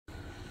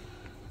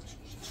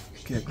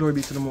Okay, glory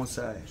be to the Most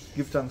High.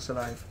 Give thanks to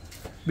life.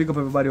 Big up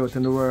everybody out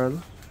in the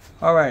world.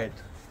 Alright,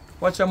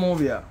 watch a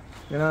movie here.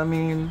 You know what I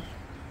mean?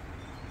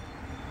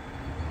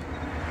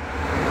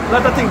 A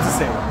lot of things to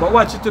say, but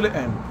watch it to the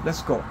end.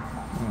 Let's go.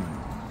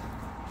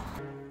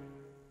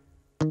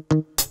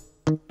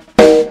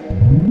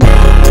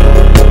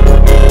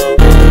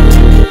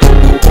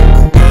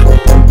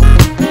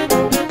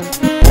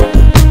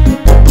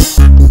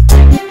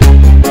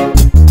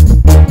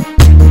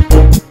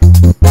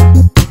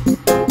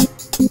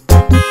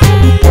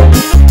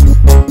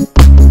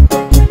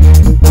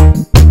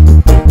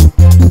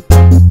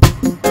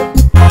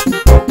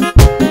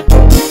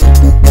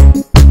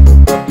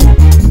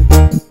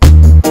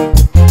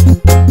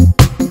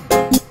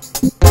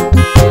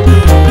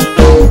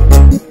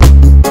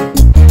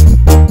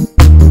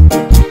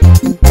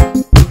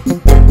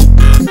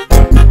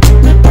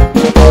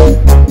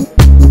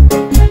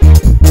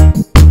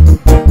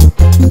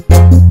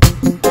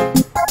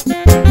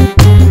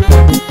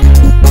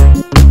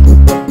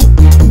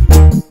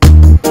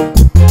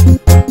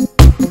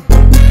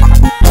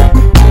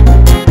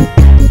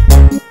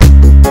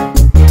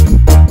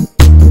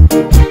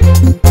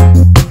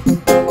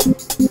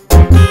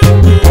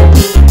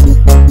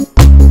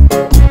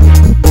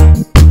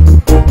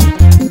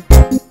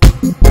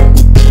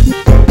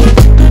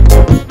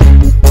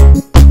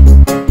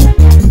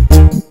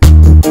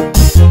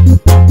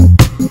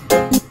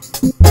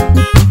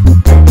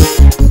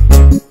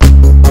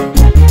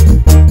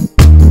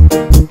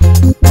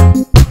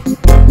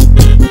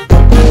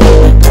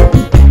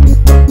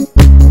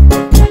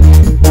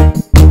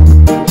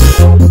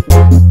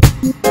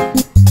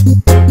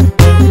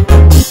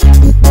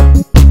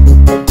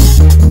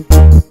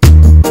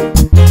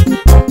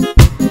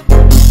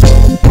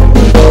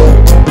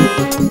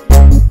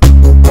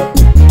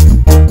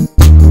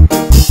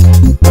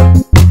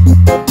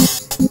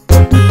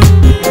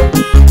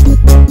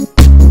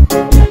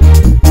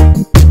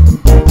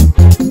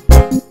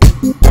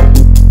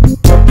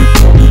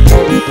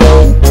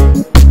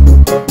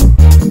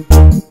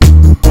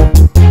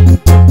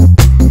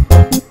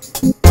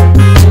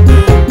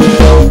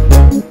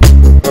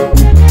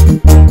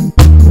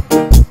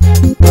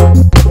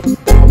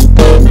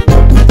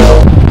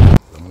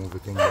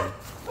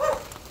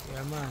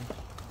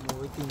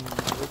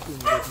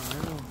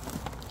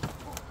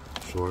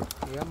 Sure.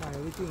 Yeah man,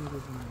 everything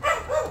good man.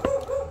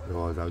 It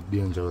was a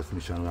dangerous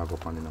mission we are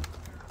up on, you know.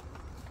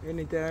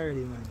 Anything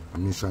early man. A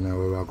mission we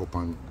are up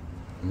on,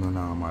 no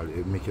normal.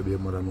 It make your baby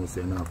mother know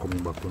say you're not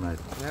coming back tonight.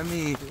 Yeah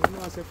me, you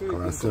know it's a favorite thing.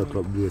 Because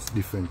circle up place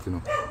different, you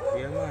know.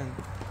 Yeah man.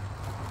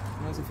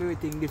 You know it's a favorite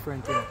thing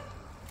different, you know.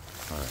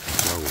 Alright,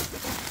 forward.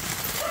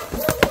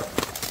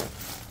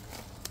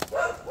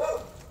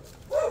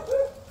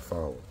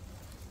 Forward.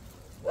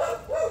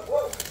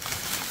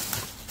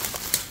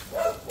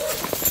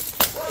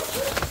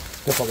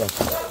 Step again.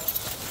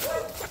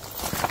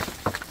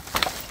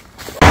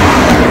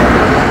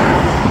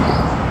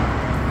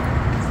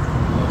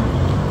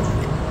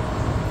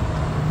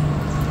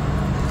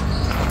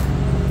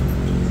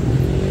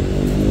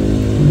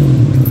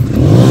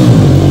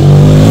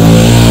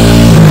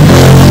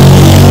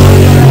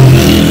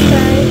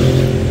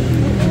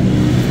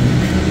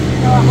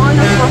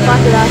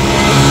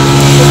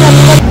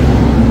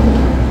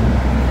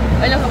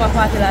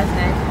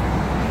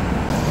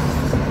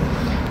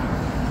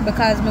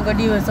 Because I'm going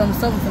to deal with something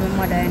for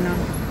my mother, you know.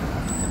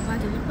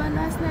 What did you plan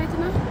last night, you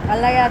know? I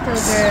like that too,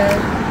 girl.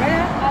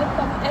 Yeah, I'll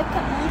come at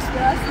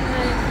last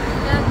night.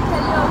 And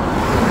tell you.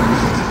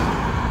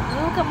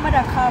 Look at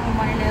mother call me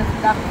money next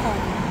that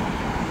come.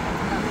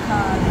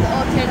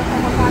 Oh, Trey don't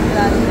come to party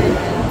last night.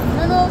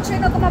 No, Trey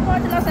don't come to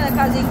party last night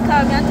because he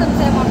called me and told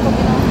me I'm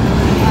coming out.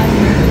 And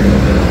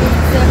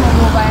say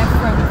I'm over in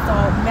front. So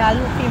I'm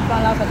looking for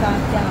a lot of time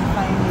and can't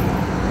find me.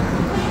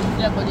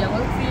 Yeah, but you're going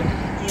to feel.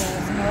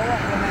 Yes, no,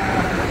 what when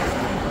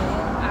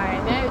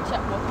Alright, now you check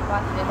about the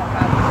party later.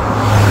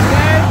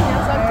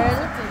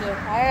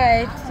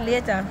 Alright,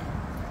 later.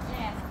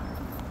 Yeah.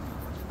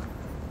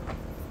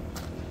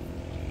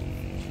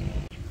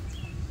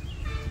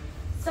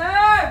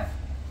 Serve!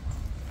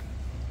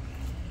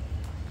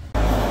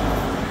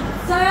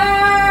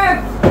 Serve!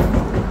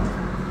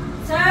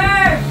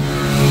 Serve!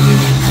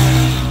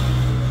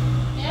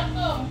 Yeah,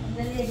 go.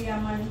 The lady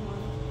I'm on.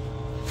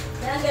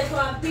 Then get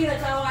one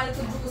peanut and one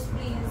little juice,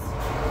 please.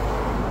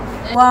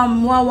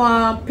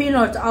 One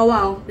peanut and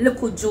one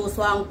liquid juice,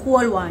 one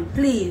cold one,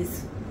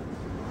 please.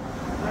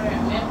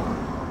 Alright, man.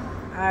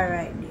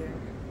 Alright, dear.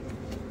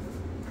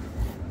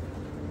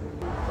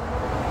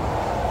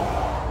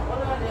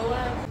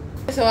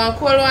 So one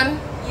cold one?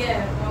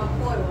 Yeah, one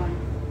cold one.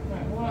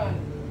 Right, one.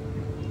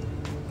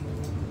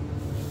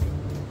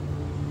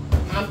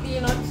 And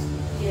peanuts?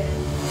 Yeah.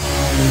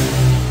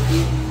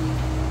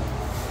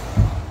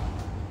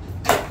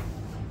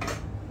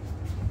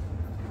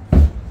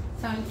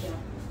 Thank you.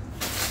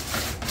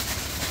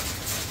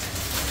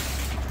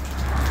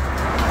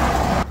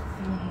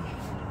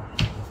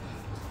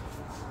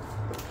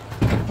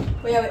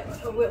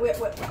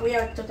 We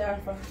have to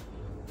turn from.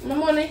 My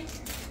money?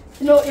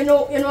 You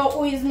know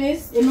who is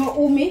Miss? You know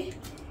who me?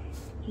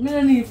 I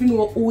don't need to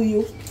know who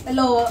you.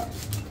 Hello.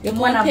 You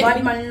Man a can't bad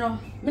take man, you know.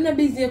 I'm not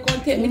busy, you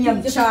can't take me Me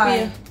name things Chai.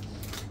 to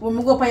When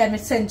I go up here, I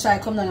send Chai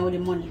come down here with the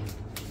money.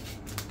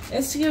 pay.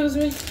 Excuse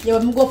me? Yeah,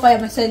 when I go up here,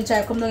 I send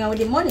Chai come down here with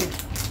the money.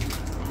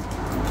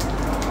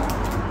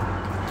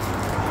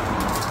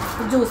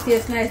 The juice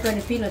tastes nice, but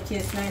the peanut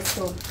tastes nice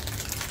too.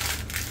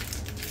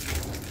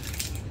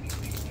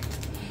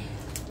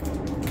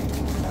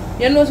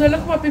 You know, so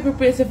look what people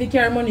pay if you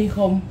carry money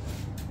come.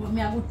 But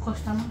me a good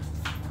customer.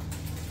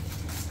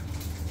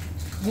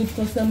 Good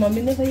customer. I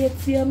never yet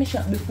see a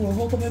shop before.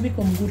 How come I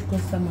become good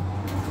customer?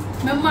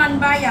 My man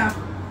buyer.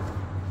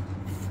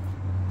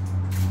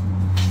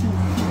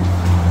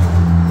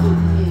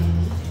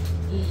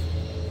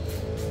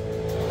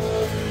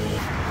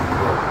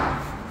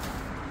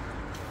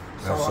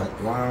 That's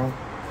some, wow.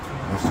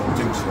 That's some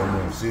things you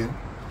move, see?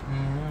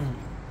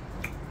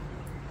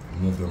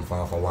 Move them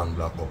far for one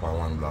block up and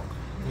one block.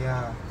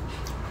 Yeah.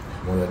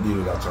 When you deal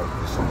with that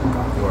champion, something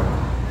can't go on.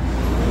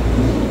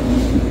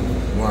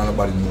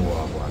 Nobody know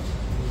what.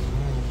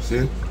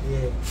 See?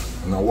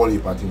 Yeah. And a whole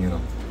heap of thing, you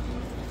know.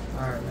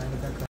 Alright, man.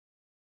 Look at that.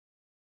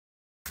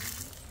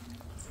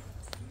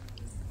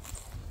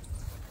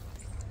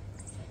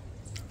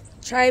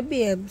 Try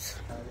babes.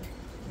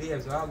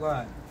 Babes, what go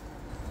on?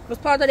 Because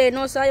part of the day,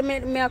 no, so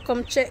I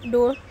come check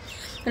door.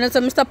 And then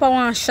so I stop at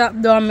one shop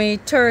door, me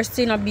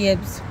thirsty, no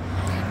babes.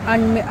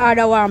 And me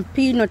order one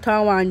peanut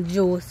and one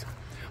juice.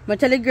 I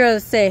tell the girl,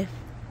 say, I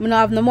don't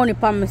have no money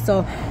for me,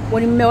 so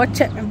when I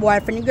check my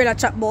boyfriend, the girl I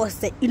chat about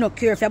say, you don't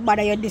care if you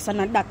bother you this and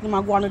that, you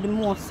might go on with the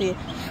most. Say.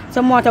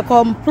 So I want to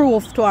come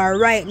prove to her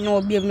right now,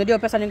 babe. The other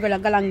person, the girl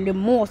that go on the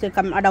most,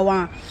 because I order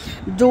one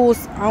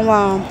juice and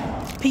one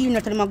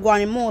peanut and I go on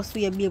the most for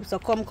you, babe. So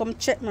come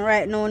check me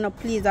right now, no,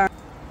 please. Oh,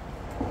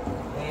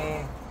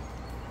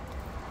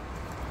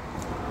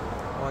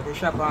 the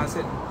shop on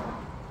set.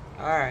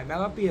 Alright, I'm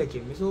going to pay a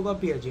gym. I'm going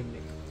to pay a gym.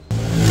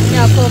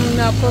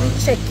 Now come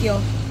check you.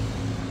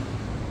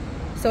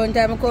 So when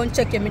time I come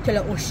check you, I tell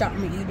you who shop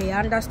me. You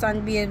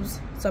understand, babes?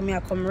 So I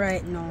come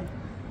right now.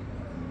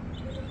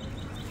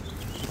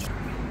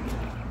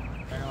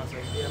 I know, so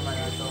if you're man,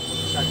 I talk about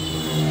the shop.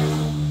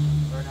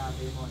 We're not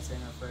being more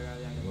saying a prayer.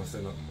 I'm not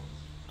saying nothing.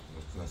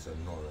 I'm not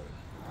saying no,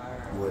 right?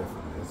 Alright. Go ahead for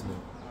me, yes, me.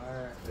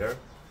 Alright. Yeah?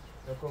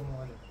 So come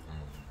on.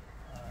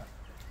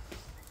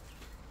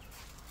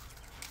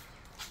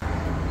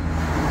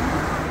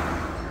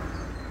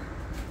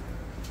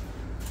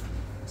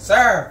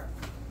 Sir!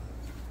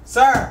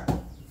 Sir!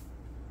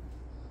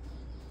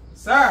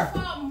 Sir!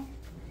 Come.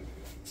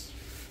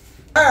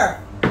 Sir!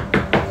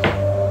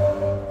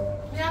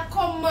 Yeah,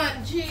 come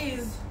man,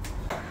 jeez.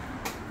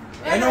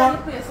 You know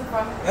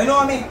what? You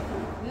know me?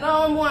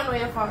 No one where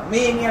you're from.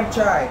 Me name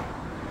Chai.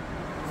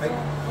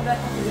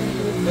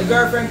 My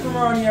girlfriend come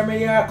around here, me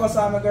here cuss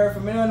on my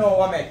girlfriend. Me don't know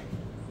what me.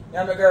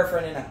 You my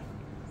girlfriend in there.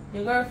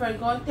 Your girlfriend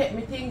gonna take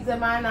me things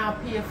them and I'll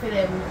pay for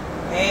them.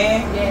 Eh?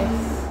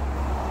 Yes.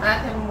 And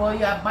I tell me, boy,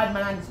 you're a bad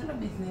man and this is no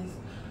business.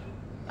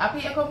 I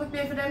pay you come to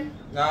pay for them?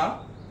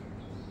 No.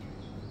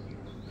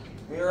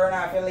 We run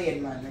off your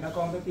lane, man. We don't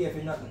come to pay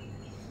for nothing.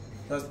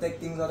 Just take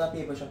things out of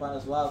paper shop and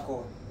just walk out.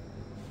 Oh,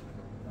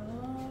 I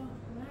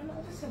don't know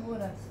what to say about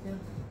that still.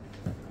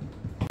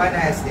 But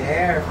nice the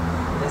hair.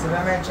 Just if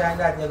I mention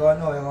that, you're gonna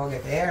know you're gonna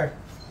get the hair.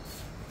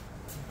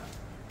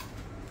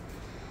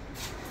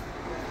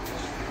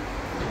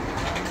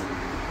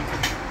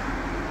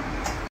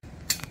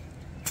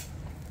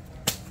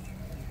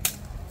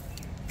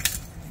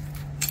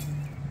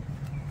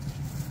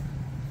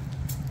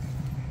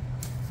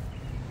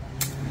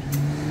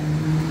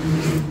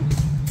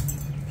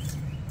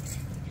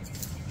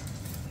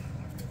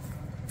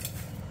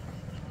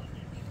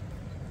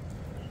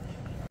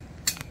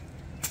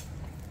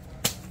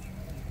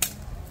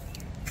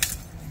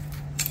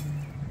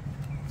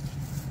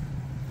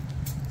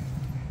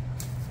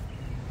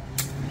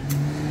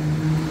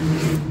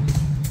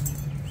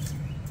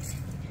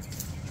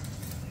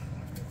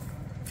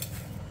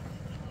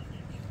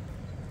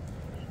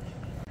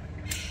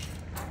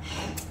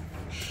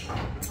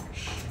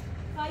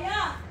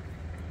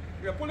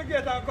 You pull the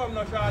gate and come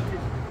now, Shorty.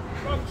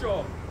 Come,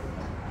 show.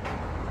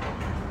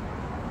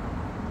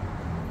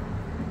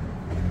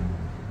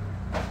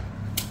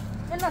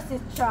 You not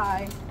sit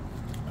try.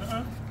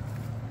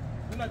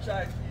 You not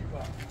try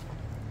keeper.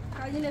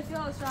 Because you left your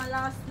house from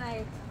last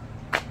night.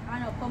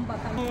 And I come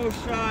back and Oh,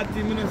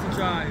 Shorty, me not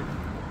try.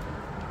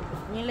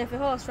 you left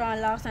your house from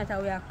last night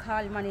and we are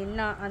calling man, he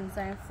not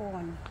answering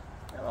phone.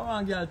 Yeah, I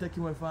want girl take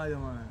him away for you,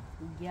 man.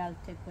 The girl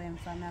take him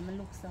from me and I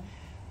look so.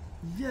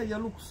 Yeah, you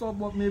look so,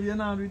 but maybe you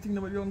not really think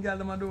about young girl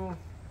them a do.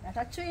 That's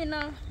a tree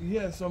now.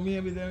 Yeah, so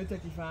maybe then we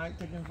take him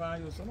for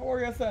you. So don't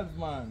worry yourself,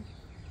 man.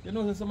 You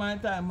know, so my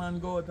time man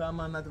go out and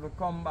man not ever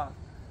come back.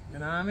 You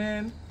know what I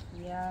mean?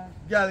 Yeah.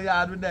 Girl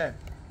yard with them.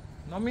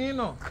 No me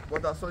no.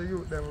 But that's how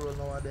you them roll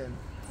now and then.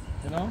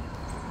 You know?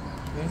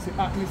 Then see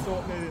happiness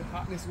out there,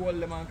 happiness hold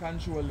them and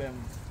control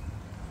them.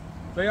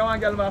 So you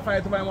want girl to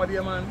fight to buy more day,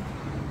 man?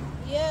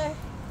 Yeah.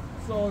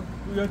 So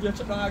you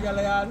check on a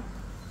girl yard?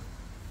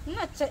 I'm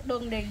not check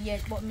down there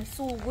yet, but me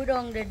so go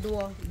down the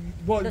door.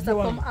 But Just you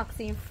come want,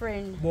 asking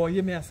friend. boy,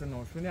 you may say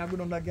no. When you go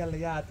down that girl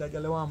yard, that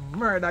girl want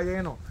murder you,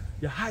 you know.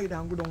 You hide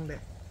and go down there.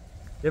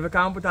 If you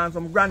can put on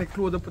some granny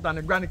clothes, you put on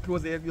the granny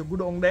clothes, you go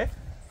down there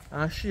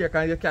and shake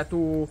and you can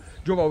to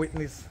Jehovah's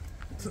Witness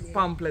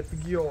pamphlet to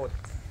give out.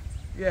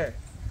 Yeah.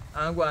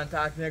 And go and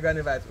talk to your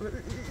granny vibes.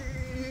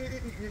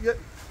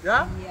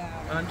 Yeah?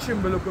 Yeah. And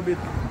tremble a little bit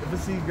if you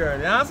see girl.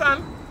 You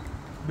understand?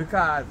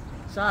 Because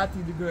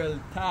Shorty the girl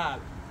tall.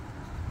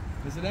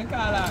 You see them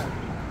call her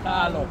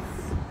tall.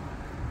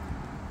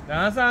 You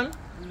understand?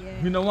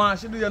 Yeah. You know want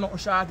she do you nothing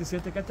Shorty, so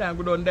you take your time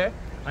go down there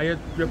and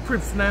you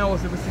prips now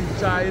if you see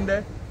Joy in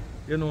there,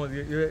 you know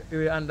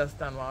you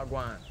understand what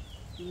going on.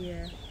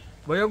 Yeah.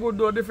 But you go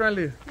do it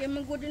differently. Yeah,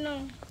 me good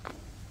enough.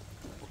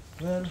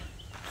 Well,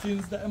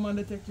 since the man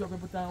they take you up, you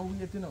put on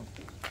weight, you know.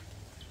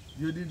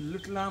 You did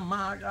little and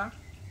mager,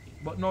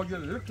 but now you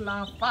little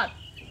and fat.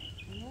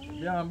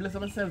 Yeah, bless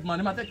yourself, man.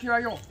 He might take care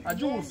of you. A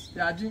juice.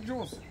 Yeah, I drink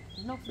juice.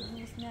 Enough juice,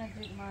 me I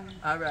drink, man.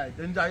 Alright,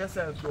 enjoy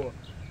yourself, though.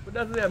 But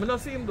that's there. I don't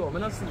see him, though. I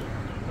don't see him.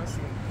 I don't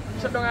see him.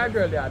 Shut down our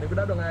girl, yeah. They could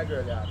have done our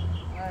girl, yeah.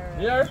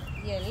 Alright. Yeah?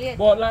 Yeah, later.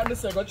 But like they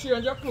say, go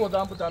change your clothes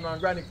and put on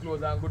granny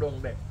clothes and go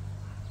down there.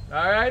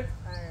 Alright?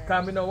 Alright.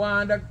 Can't be no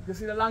one that, you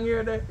see the long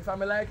hair there? If I'm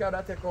like you,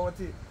 I'll take out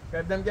it.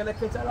 If them get a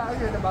catch a long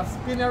hair, they will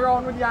spin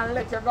around with you and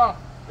let you go.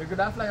 You could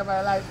have fly over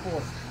a light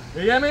post.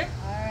 You hear me?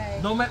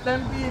 Alright. Don't make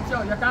them beat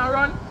you. You can't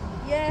run.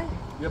 Yeah.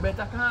 You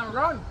better can't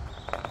run.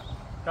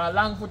 Because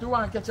long foot you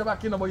want to catch you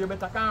back, you know, but you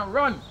better can't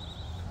run.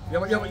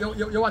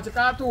 You watch a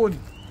cartoon?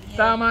 Yeah.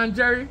 Tom and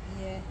Jerry?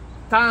 Yeah.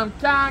 Tom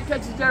can't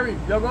catch Jerry.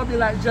 You're going to be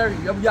like Jerry.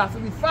 You have to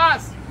be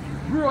fast.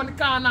 Grow on the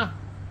corner.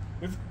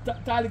 If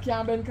Tally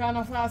can't bend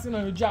corner fast, you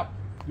know, you drop.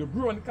 You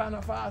grow on the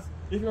corner fast.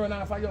 If you run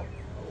off of you.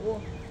 Oh.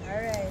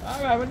 Alright.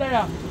 Alright, we're there.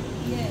 Yeah.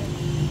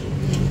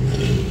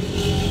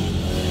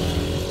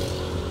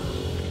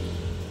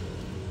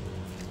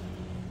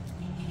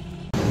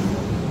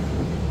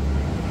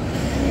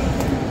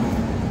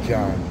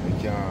 You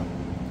can't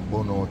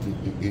burn out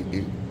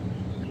the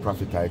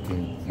profit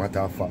thing. Matter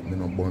of fact, me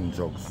no burn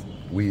drugs.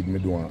 Weed me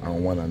do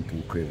and 1 and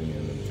 2 craving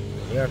in them.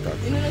 Yeah, You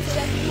know, so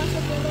that you must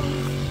have been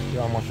wrong.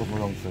 yeah, mash up my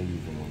lungs so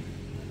easy, man.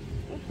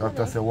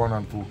 Doctor say 1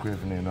 and 2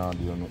 craving in and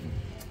do nothing.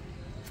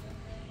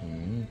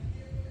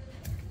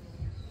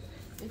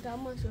 It a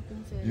mash up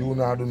inside. You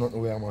not do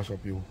nothing where I mash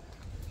up you.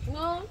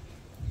 No.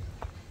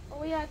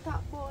 What you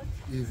talk about?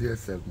 Easy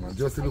yourself, man.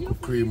 Just a little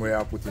cream where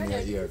I put in your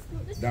ear.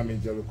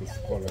 Damage your little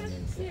skull and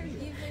then stuff.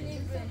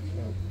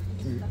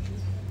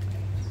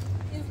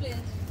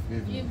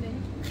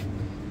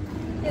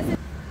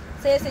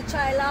 So you see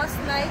Chai last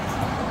night?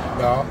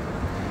 Yeah.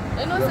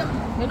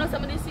 You know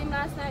somebody see him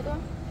last night though?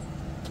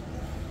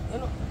 You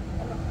know,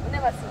 I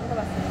never see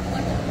But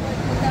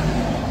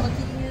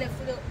he left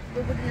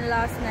with the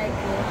last night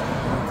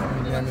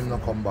though. Me and him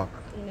not come back.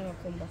 He never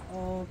come back.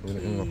 He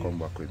not come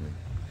back with me.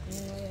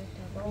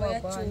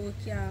 Why you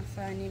can't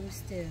find him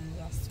still,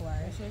 that's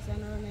why. I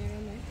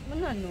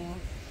don't know.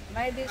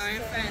 Like this.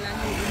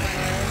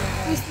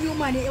 This new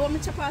man, you want me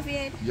to chop off your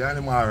head? You and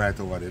him alright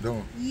over there,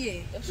 don't Yeah.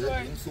 you? Sure.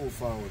 Him so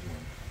forward,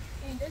 man.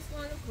 Hey, this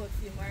one look good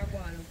for you, my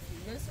one look for you.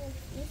 You're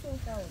so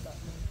forward that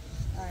man.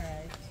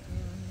 Alright.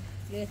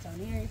 Later,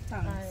 near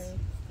thanks.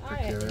 Take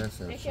care of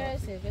yourself. Take care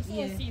of yourself.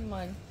 You're so see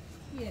man.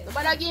 Yeah.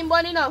 Nobody give him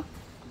money now.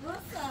 No,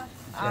 sir.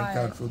 Can't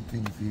talk some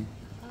things, see?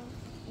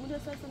 We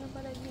just say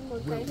nobody give him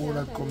money. When will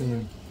that come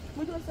in?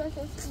 We just say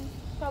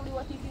probably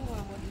what he think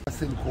want money. I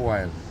still go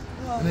while.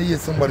 When you hear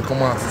somebody come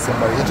ask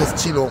somebody, you just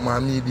chill out,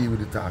 man. Me deal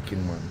with the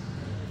talking, man.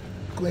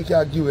 Come here,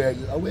 can't give away.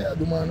 Where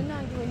do, man? I'm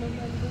not doing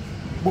nobody.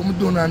 But me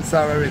don't answer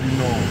already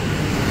now.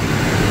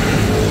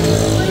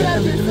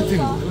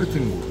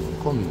 Everything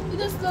good. Come here. You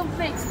just love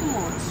vex too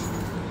much.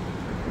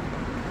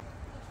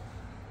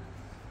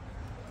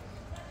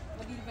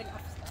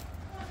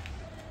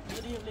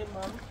 Good evening,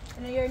 ma'am.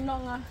 You know, you're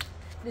young.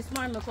 This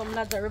morning I come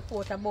lodge a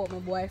report about my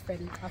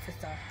boyfriend,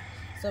 officer.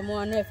 So I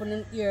want to know if you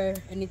don't hear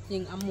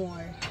anything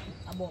more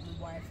about my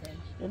boyfriend.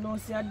 You know,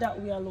 see,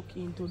 that we are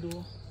looking into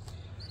do.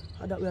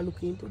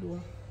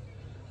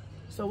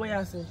 So what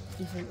you say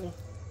differently?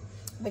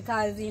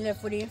 Because he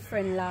left with his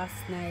friend last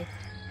night.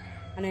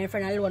 And his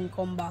friend alone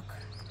come back.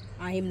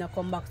 And him not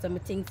come back. So I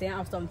think they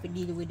have something to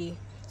deal with the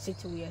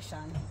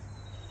situation.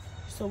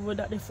 So what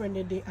that the friend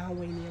that they are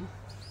winning him?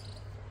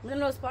 I don't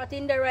know spot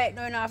in there right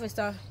now,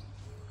 officer.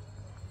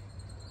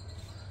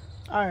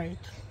 Alright.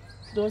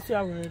 Don't say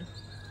a word.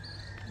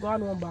 Go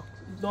on one back.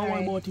 Don't worry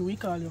Alright. about it, we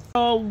call you.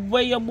 So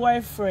where your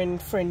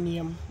boyfriend friend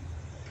name?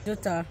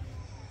 Jutta.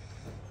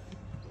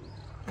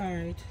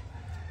 Alright.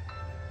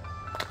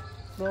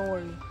 Don't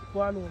worry.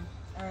 Go on home.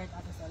 Alright,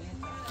 officer,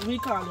 later. We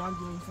call you and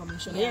give you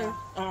information. Yeah.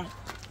 Alright.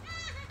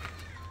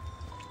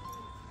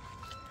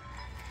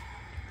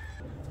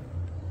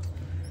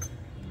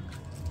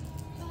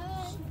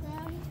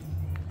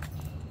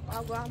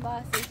 I'll go and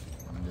boss it.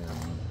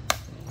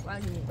 Where are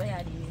you?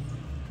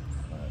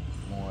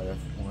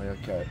 More your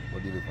cat.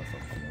 What did you for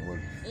something? What?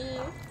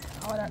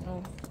 How that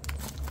know?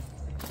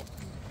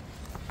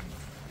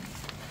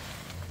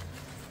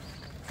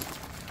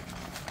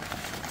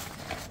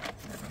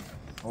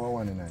 How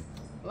one in night?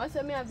 I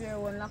say me have your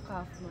one lock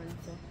off, man.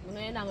 So you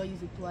know you're not gonna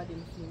use it two of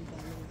them same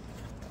time.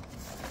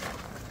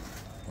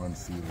 One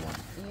seal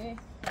one. Yeah.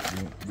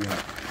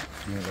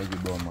 Being every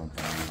brown man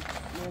can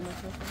do. No, I'm not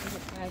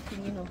I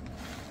think you know.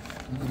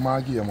 You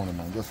might give your money,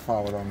 man. Just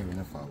forward on me when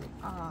you forward.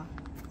 Ah.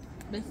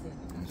 Listen.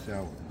 You see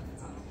how?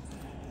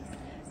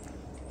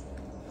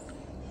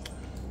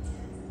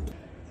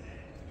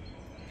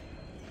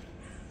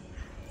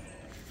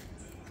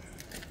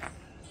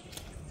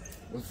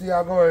 We'll see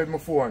how I go with my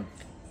phone.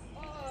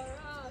 Oh,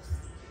 Ross.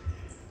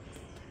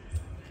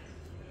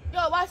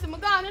 Yo, what's my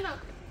gun, you know?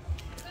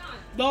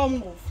 Don't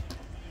move.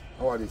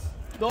 How are this?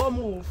 Don't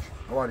move.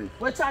 How are it?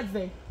 Where charge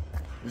there?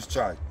 Which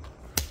charge?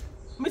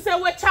 Me say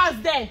where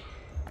charge there?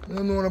 I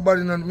don't know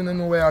nobody, I don't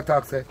know where I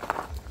talk, say.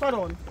 Hold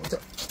on.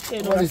 Hey,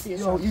 What don't is say yo,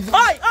 so. easy.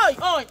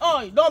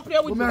 Oi! Don't play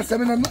with What me me. say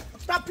me no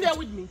Stop playing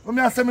with me. What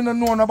me say me no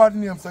know nobody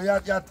name, so you know.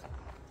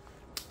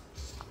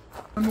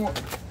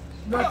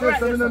 You tell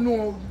say me no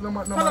know no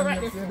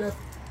man name, say that.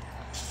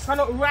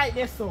 Cannot write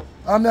this so.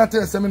 I'm not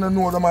tell say me no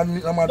know nobody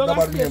name,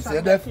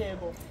 say that.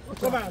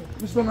 Come on.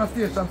 Which one a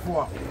station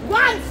for?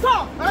 One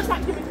stop! I'm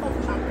trying to give it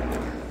some time.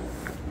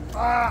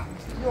 Ah,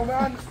 yo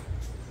man.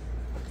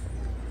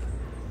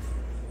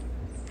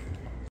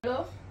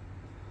 Hello?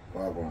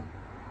 What going?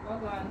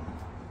 What going?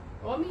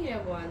 Oh, me here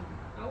going.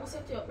 I will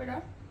set you up,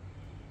 brother.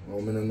 No,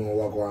 I don't know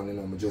what going on, you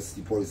know, I just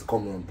see police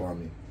coming upon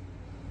me.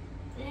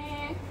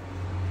 Eh.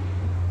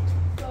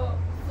 So,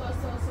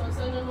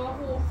 you don't know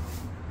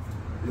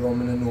who? Yo, I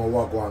don't know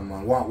what going on,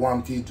 man.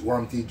 One tea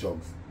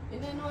jugs. You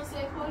don't know,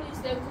 say police,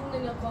 they come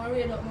in and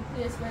raid up my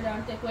place, brother,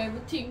 and take away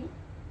everything.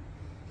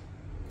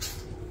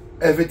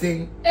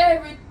 Everything?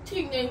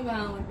 Everything they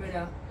gone with,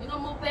 brother. You know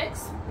my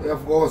pecs? You have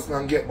to go out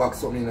and get back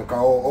something, you know,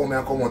 because how me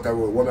I come out the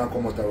road? Where me I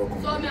come out the road?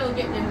 So me will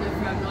get them there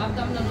from now.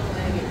 After I don't know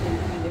where I get them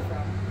there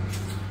from.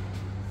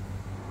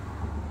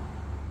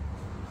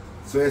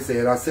 So you say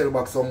you sell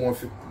back some more,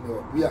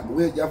 you have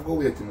to go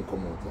wait till me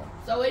come out. Yeah.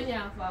 So when you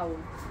have forward?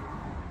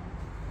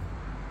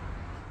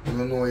 You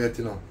don't know yet,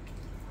 you know.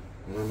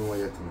 You don't know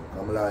yet, you know.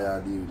 Come lie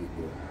and deal with it,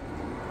 bro.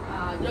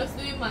 Just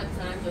do it mad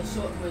and just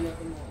short when you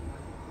come out.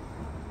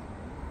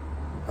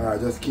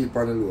 Alright, just keep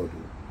on the load.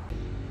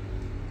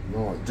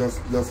 No, just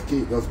go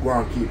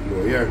and keep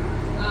low, yeah?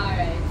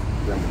 Alright.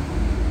 Yeah.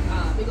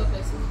 Big up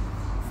yourself.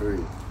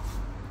 Free.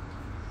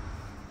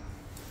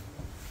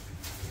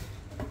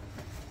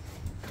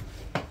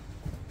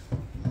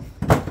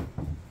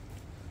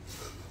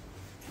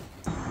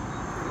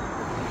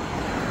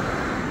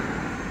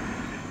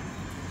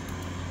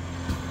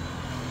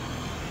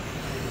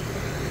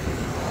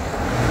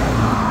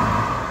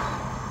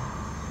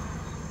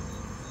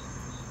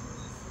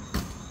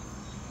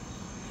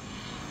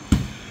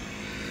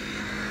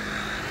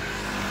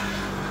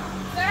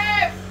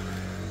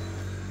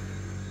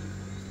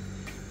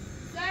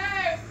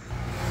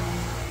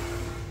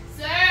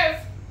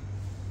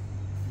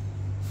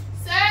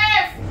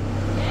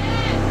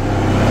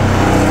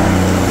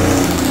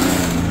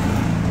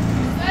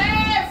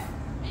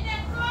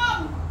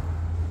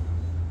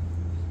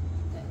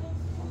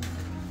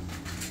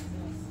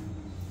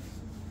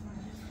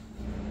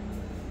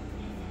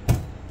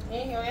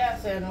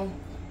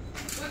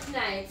 Good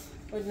night.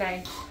 Good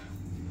night.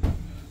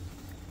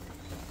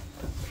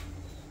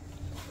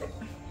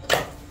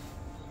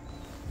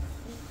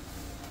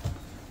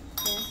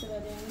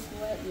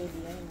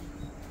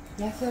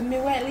 Yes, me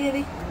white lady.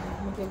 I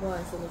can go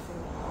and sell it for me.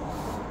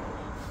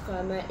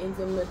 Because my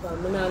intimate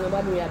one, I know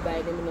nobody will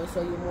buy them, you know,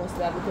 so you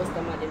mostly have a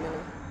customer them, you know.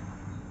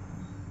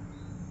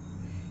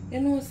 You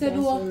know, say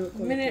do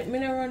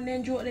me run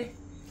them joke there.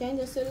 Can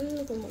you just sell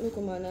it, look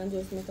man, and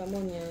just make a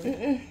money?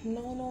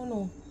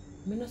 No.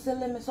 Me no sell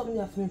them something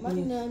that for me, Nobody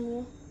please.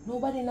 know.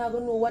 Nobody not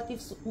gonna know what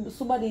if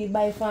somebody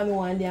buy for me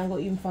one day and go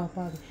in for a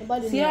party.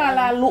 Nobody See know. all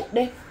I look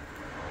there.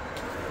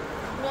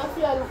 You have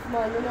to look,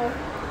 man, you know.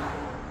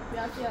 You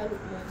have to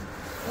look, man.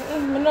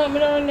 Me no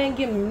run them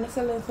give me no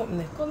sell them something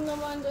there. Come no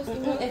man, just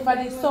If I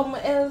did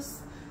something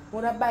else,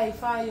 would I buy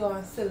for you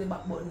and sell it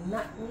back, but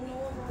not no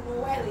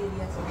white lady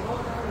or something.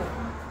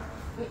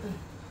 No.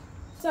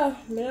 So,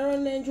 me no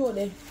run them joke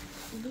there.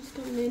 Just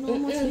come in, how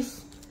much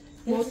is?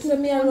 No, to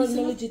me I run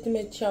no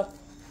legitimate shop.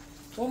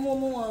 One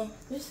more.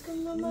 Just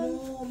come no man.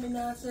 No, me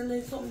not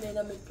selling something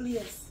at my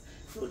place.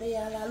 Look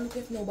there, I look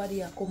if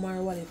nobody come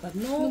or whatever.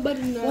 No,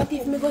 Nobody know. what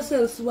if me go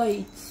sell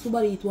somebody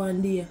it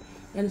one day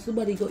and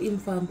somebody go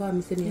inform for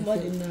me say me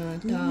Nobody sell? know,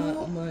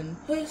 talk, man.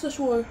 How you so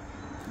sure?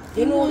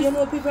 You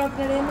know people have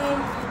their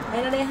mind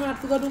and they have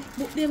to go do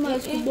book them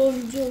Mas que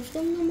bom Deus,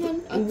 come no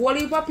man. what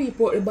if a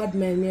people the bad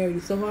man marry?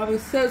 So if I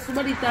sell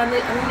somebody and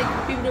the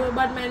people them a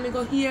bad man me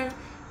go here,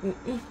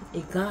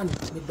 it gone,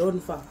 me done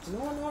for.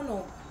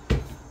 No.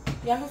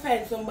 You have to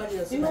find somebody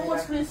else. You know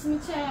what place me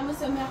try? I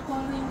say me I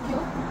call link you.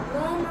 No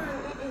man. I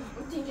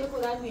think you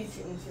could have reached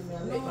it for me. I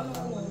make back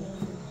No.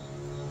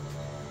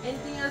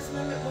 Anything else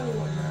me make money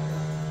one now.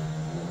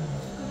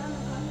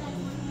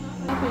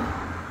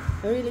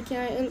 You really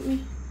can't help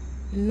me?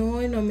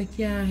 No, me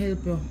can't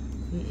help you.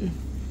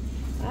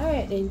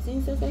 Alright then,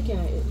 since I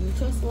can, you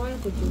just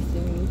want to choose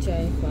them, try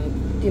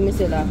and give me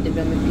sell off the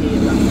me pay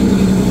you back.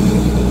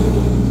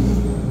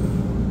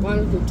 One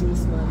little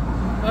juice, man.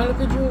 One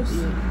little juice?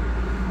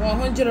 Yeah.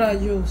 100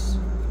 juice.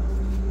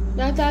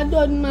 That's a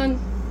done, man.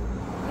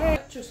 I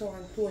just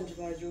want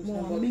 200 juice.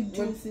 More big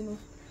juice, you know.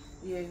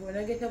 Yeah, when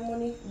I get the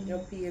money, you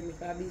pay me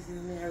for business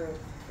in the road.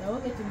 I will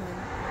get the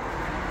money.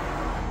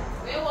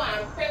 We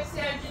want Pepsi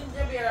or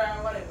ginger beer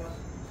or whatever.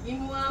 Give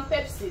me one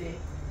Pepsi there.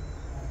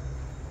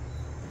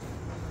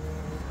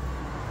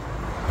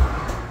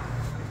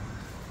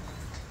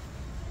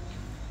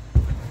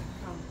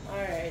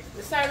 Alright.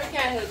 Sorry we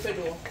can't help you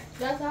though.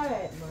 That's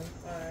alright, man.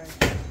 Alright.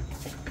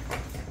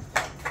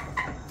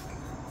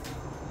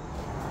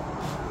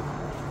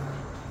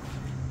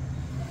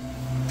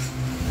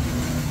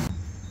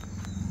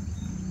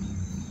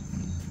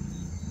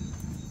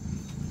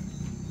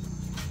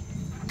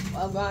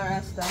 What about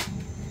Rasta?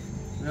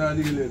 Yeah,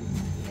 dealing.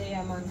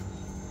 Yeah, man.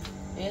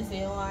 You say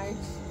you want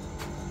rich?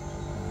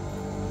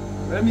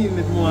 What do you mean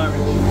with more rich?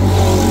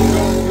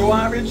 You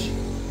want rich?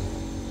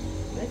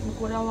 Let me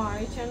could have want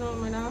rich, you know,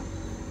 man.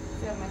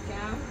 See if I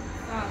can.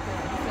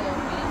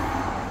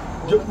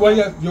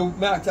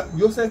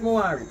 You said me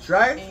want rich,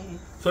 right? Mm-hmm.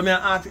 So me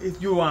ask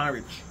if you want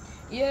rich.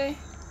 Yeah.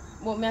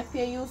 But me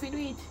pay you if you do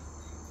it.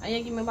 And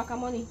you give me back the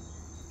money.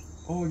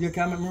 Oh, you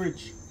can make me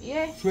rich?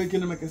 Yeah. So you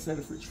can make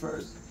yourself rich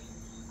first.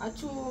 I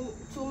two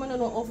men don't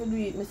know how to do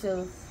it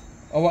myself.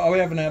 Oh, what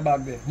you have in your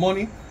bag there?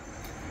 Money?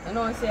 I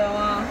know I say I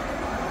want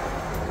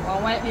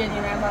one white lady in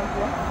my bag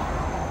too.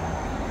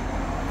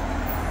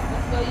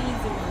 That's so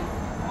easy,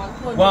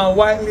 man. One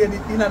white lady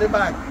in the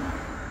bag.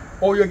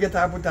 Or you get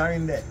her put her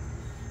in there.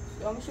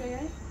 You want me to show you?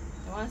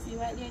 You want to see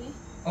white lady?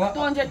 Oh,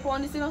 200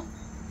 pounds this, you know?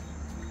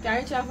 Can I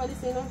reach out for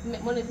this, you know?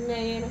 Make money for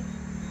me, you know?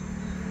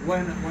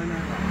 Why not? Why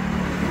not?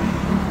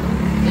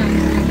 Yeah,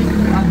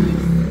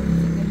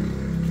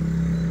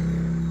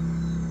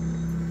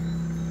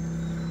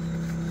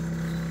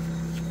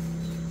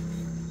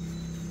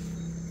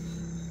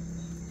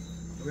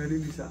 Where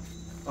did this at?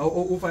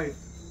 Who fight?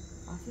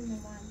 I feel me,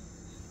 man.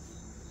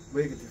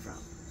 Where you get it from?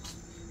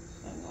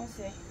 I'm going to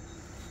say.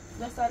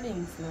 That's a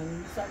links,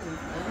 man. That's a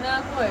links. I'm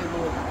not worried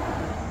about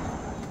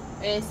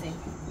it. You see?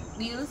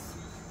 Deals?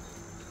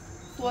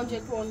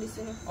 200 pounds this,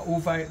 you know? Who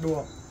fight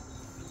though?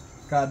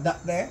 Because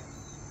that there,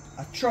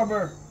 a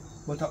trouble,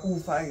 but a who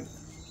fight.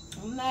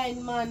 I'm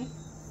lying, man.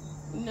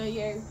 You know,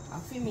 you're I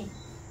feel me.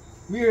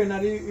 We're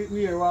not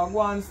we are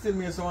one still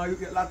me so you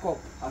get locked up.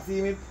 I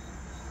feel me?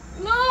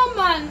 No,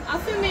 man. I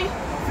feel me.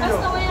 That's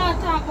not what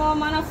you're talking about,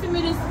 man. I feel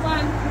me this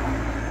man.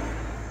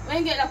 When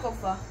you get locked up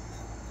for?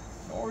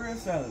 Know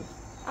yourself.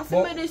 I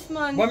feel me this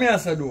man. What me I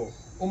say though?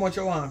 How much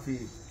you want for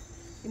it?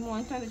 You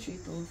want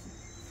 23,000.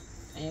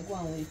 And you go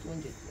on with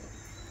 200.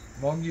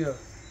 One year,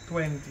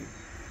 20.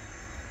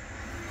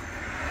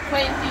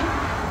 20.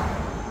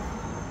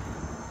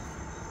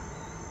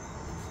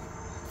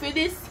 For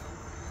this?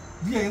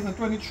 Yeah, it's a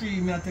 23,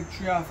 me I take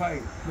 3 or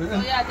 5. So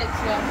yeah, take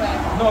 3 or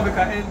 5. No,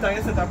 because anytime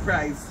you set a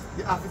price,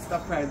 you have to set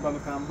a price but we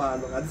can buy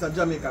long. And this is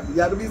Jamaica.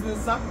 You have the business,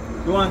 sir.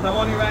 You want the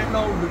money right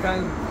now, we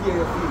can pay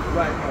your fee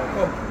right now.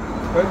 Come.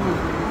 Where do you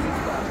do business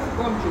start?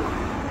 Come through.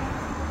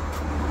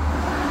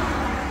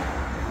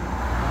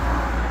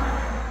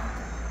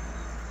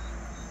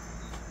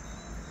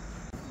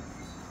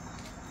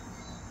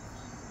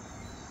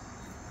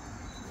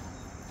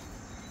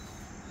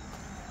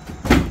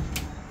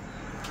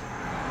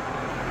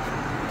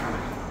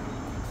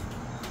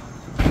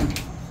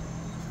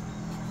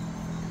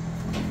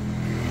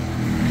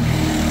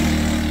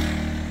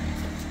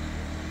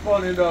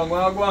 Funny dog,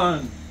 where you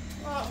going?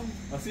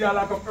 I see you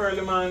lock up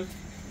early, man.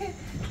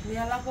 Me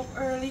a lock up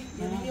early.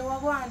 You know you what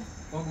going?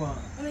 What going?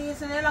 You know you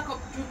say they lock up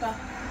Juta.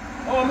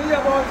 Oh, me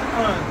about it,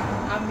 man.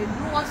 And me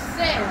know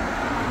say.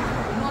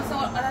 You know so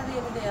other day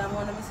me there and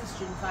one of my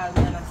sisters called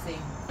me and I say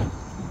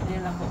they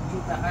lock up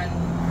Juta and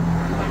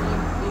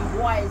the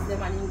boys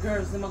them and the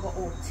girls them a go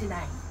out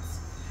tonight.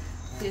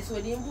 Okay, so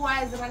the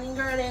boys them and the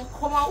girls then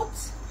come out.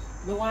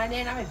 Me want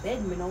them in my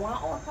bed, me no want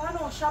out. I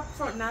no shop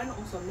front now,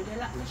 nothing, so me they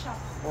lock the shop.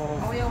 Oh.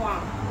 How you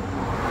want?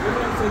 You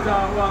don't say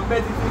that one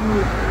better thing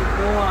you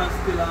don't want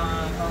still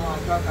and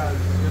want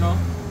crackers, you know?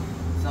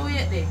 So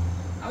wait there.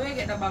 How you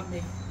get the bag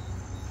there?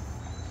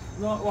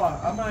 No,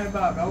 what? Am I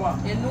back? I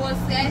want. You know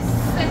say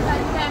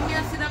second time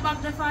you see the bag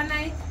there for a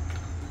night.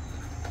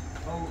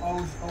 How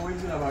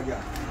is it about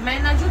that?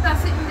 Mine a Juta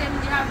sitting there,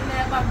 me have the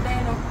bag there,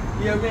 you know.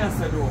 Yeah, me I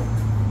said though.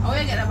 How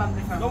you get the bag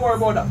there from? Don't worry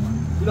about that,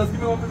 man. You just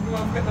give me what you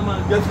want to get the man.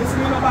 Just miss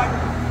me no back.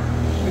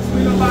 Miss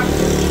me no back.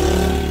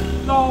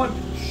 Lord,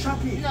 shut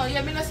it. No,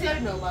 yeah, me not see you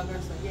no bag or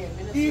so. Yeah,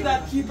 me not see He you.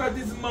 that keep at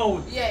his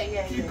mouth.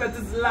 Yeah. Keep at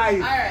his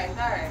life.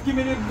 Alright. Give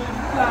me the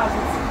glass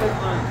and sit there,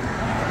 man.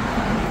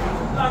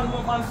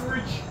 Long man's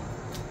rich.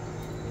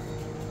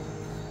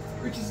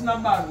 Rich is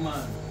not bad,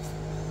 man.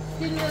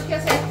 Didn't you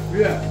get it?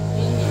 Yeah.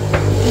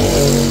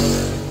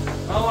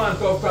 I want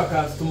to talk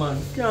crackers to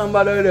man. Can't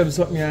bother with them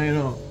something here, you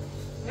know.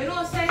 You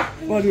know say?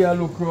 What do you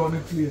look around the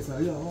place?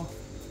 Yeah, what?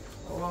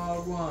 Go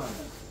on.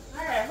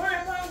 Alright, go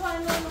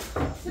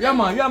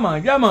on.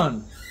 Yeah,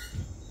 man.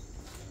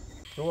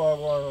 So what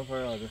go on for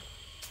you?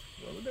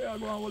 Well, they are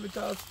going to hold the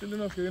child still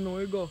enough, you know,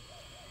 you go.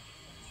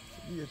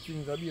 These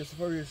things are the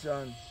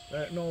separation.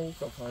 Right now,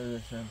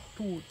 separation.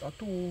 Two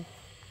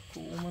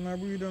women are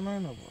breeding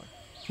on, boy.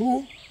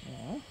 Who?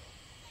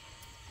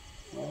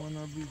 Two women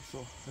are breed,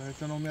 so.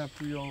 Right now, I have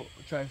to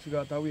try to figure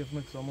out a way to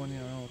make some money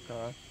now,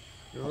 because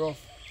you're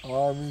rough.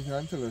 Oh, me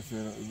can tell us, you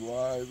know,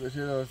 boy, but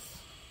you just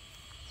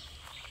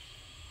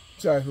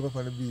try to go up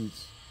on the beach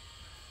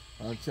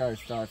and try to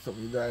start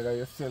something. Either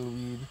you sell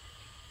weed,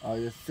 or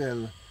you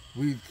sell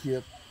weed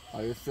cake,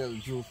 or you sell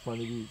juice on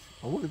the beach.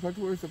 And what if I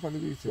tourist up on the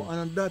beach? But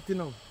and that, you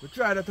know, we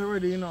tried that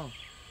already, you know.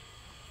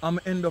 I'm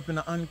end up in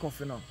a handcuff,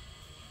 you know.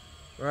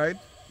 Right?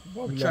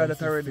 We tried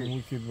that already.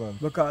 Wicked, man.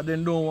 Because they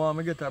don't want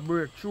me to get a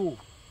breakthrough.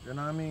 You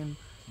know what I mean?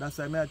 That's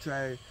why I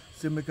try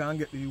see me can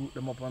get the youth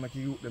them up and make the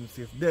youth them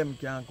safe. Them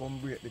can come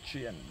break the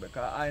chain.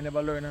 Because I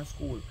never learn in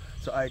school.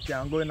 So I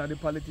can go into the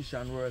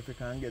politician world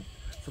if I can get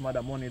some of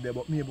the money there.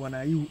 But maybe when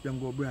I youth them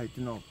go bright,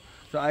 you know.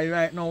 So I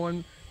right now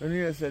when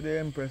you say they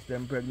impress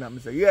them pregnant,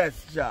 I say,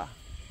 yes, ja.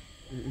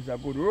 It's a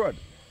good road.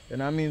 You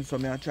know what I mean? So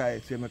I try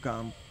to see me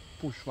can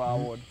push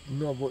forward.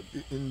 No, but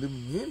in the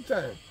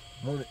meantime,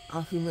 money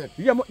have to make.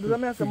 Yeah, but does that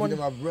mean some money? Give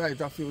them a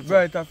brighter future.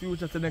 Brighter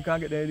future so they can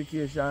get their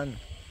education.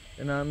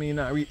 You know what I mean?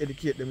 And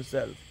re-educate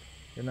themselves.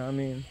 You know what I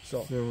mean?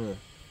 So Same way.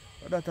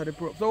 that's how the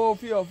pro. So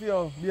for your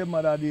baby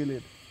mother deal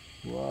with?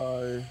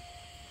 Why?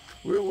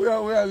 We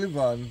are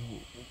living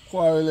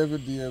quarrel every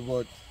day,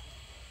 but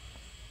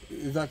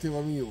it's that thing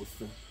I'm used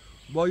to.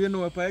 But you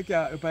know if I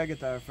get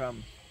her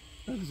from.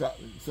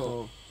 Exactly.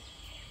 So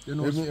you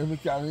know if me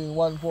carry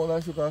 1 pound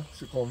of sugar,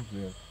 she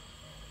complain.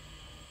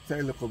 Say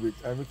a little bit.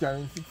 And me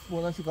carrying 6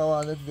 pounds of sugar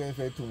one next day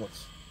say too much.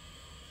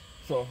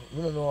 So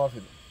we don't know what to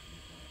do.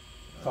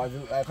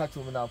 Because I catch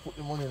you now put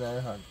the money in her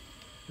hand.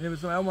 Maybe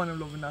so I want to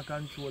love in a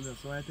control,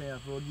 so I think I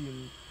have to give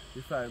me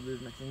the 5 bills,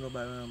 I can go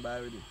buy and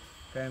buy with it.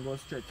 Can I go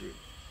stretch it?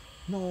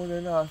 No,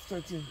 they're not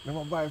stretching. They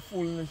want to buy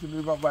full and they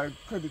never buy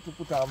credit to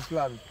put on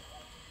plan.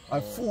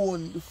 And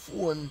the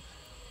phone,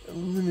 a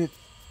minute,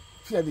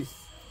 fear this.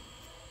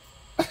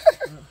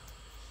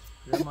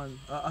 Yeah, man.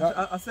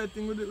 I said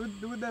thing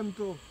with them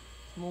too.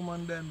 Small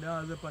man them, they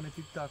always up on the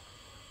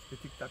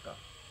TikToker.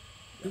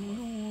 They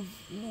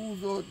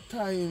lose all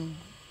time,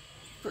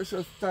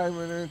 precious time,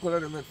 and then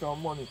could make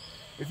some money.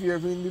 If you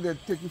ever need to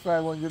take you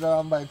 $500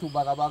 and buy 2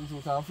 bags of bags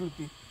juice and flip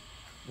it,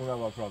 don't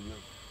have a problem.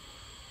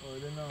 Oh,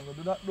 they not gonna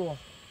do that though.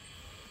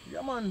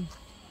 Yeah, man.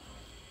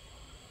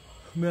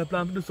 I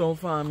plan to do some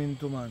farming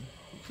too, man.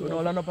 So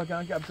now land up I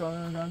can capture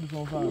and can do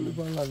some farming. Live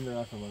on land there,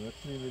 man. You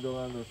clean it down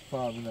and just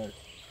farming like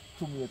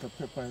tomato,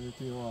 pepper,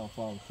 anything you want to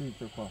farm, sweet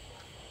pepper.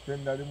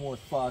 Then that's the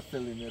most fast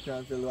selling. You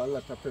can sell a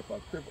lot of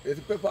pepper. It's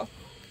pepper.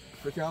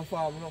 If you can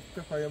farm enough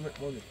pepper, you make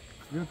money.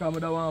 You come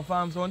with that one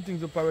farm, some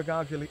things you probably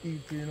can actually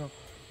eat, you know.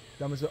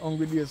 That means the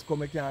hungry days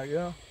come, you can, you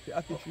know. The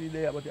aki tree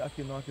there, but the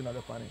aki nothing on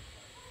the pan.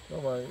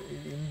 No man,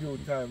 in due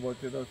time,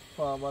 but you just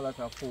farm a lot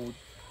of food.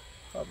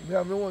 I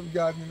have my own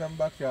garden in my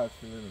backyard,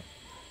 you know.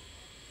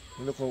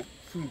 I look at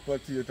sweet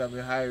potato, and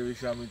my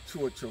Irish, and my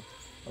chocho,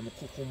 and my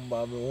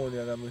cucumber, and my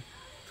onion, and my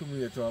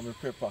tomato, and my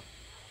pepper.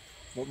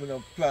 But I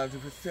don't plant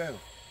it for sell.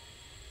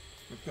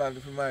 I plant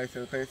it for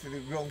myself, because you see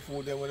the ground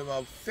food them when they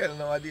have sell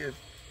nowadays,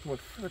 too much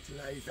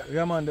fertilizer.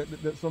 Yeah man,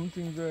 some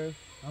things where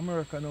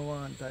America don't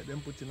want, like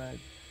them put in like,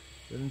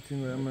 the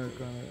thing where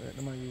America,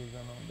 they might use,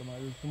 they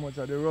might use too much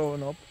of the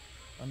round up,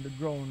 and the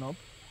ground up,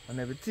 and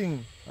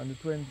everything, and the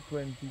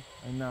 2020,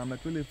 and now I'm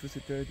actually for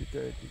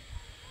 30-30.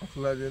 That's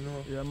what they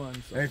know. Yeah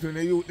man. So. And when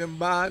they youth them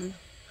born,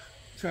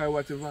 try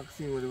watch the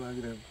vaccine what they want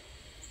to give them.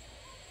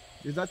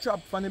 It's a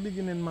trap from the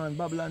beginning, man.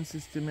 Babylon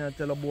system, I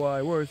tell a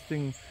boy, worst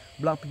thing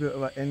black people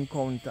ever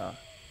encounter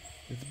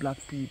is black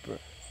people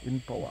in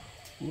power.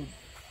 Good.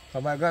 So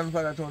my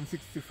grandfather turned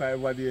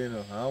 65 one day, you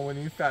know, and when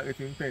he start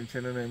getting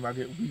pension, you know, he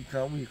get weaker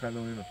and weaker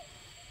now, you know.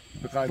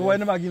 Because so why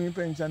never give me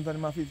pension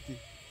until I'm 50?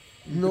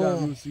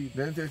 No,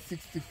 then say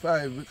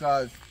 65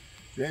 because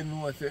they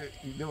know say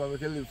they want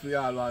to live for you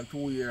all 1 2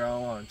 years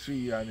and 1 3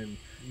 years and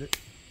then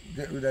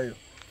get rid of you.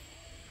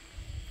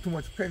 Too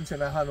much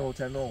pension I hand out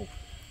now.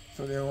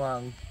 So they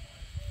want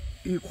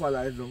to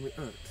equalize them with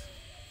earth.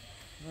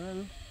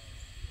 Well,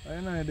 I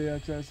know they are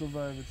trying to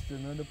survive it still.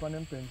 No depend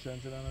on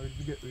pensions and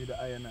I get rid of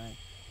I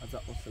as a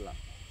hustler.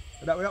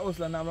 That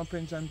hustler now have a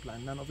pension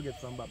plan, now don't forget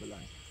from Babylon.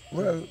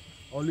 Well,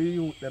 only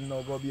you them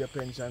now go be a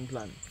pension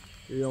plan.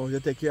 You know, you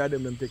take care of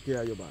them take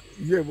care of you back.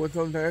 Yeah, but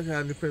sometimes you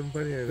can't depend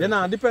on them. You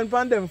know, depend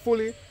on them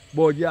fully,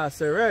 but you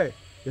say, hey,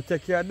 you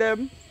take care of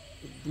them.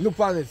 Look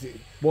on it.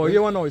 But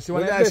you want to know, you see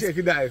when you shake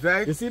it dice,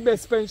 right? You see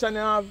best pension you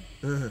have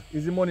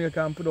is the money you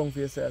can put on for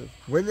yourself.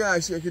 When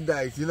you shake it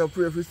dice, you don't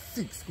pray for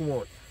 6 come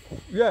out.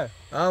 Yeah.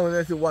 And when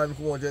you see 1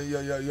 come out,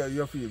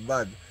 you feel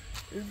bad.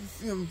 It's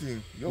the same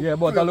thing. Yeah,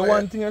 but the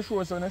one thing you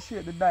show, so when you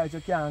shake the dice,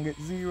 you can't get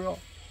 0.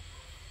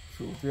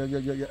 True. So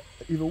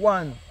if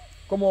 1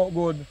 come out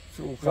good,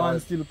 true, 1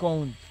 still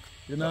count.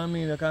 You know what I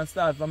mean? You can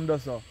start from there,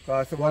 so.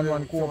 Because some of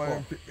them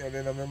pick and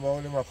then I remember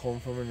when they come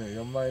from in there.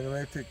 Your mind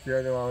when you take care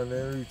of them and when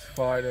they reach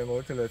far, then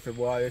go tell us,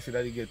 boy, you should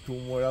have get 2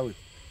 more of it.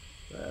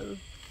 Well,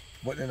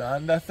 But then I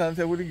understand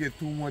say we didn't get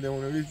 2 more than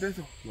when we reach this.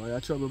 Well, you're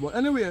trouble. But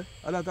anyway,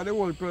 that's the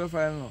whole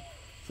profile now.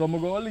 So I'm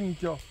going to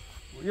link you.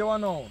 You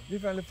want to know,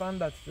 differently from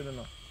that still, you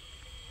know.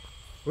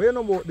 What you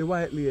know about the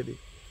white lady?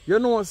 You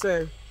know,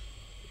 say,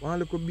 one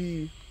little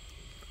bee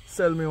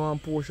sell me one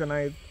portion of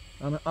it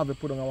and I have it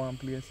put on one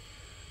place.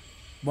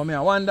 But I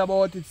wonder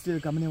about it still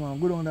because I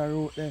want to go down the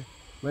road there.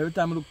 But every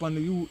time I look on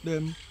the youth,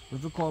 them,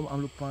 if you come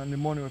and look on the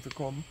money if you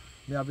come,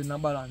 I have in a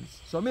balance.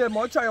 So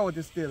I try out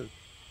it still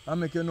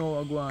and make you know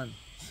what go on.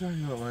 Sure,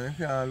 man,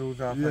 you can't lose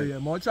that. Yeah,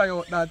 I try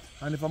out that,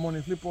 and if the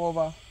money flip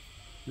over,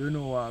 you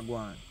know what go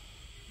on.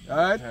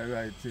 Alright?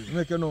 Right,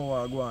 Make you know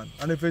what go on.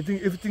 And if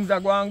things are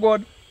going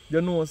good,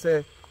 you know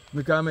say,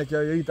 we can make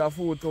you eat a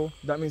photo,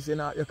 that means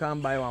you can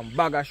buy one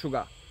bag of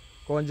sugar.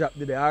 Come drop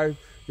it there. Or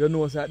you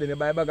know say then you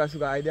buy a bag of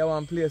sugar, I there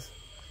one place.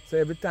 So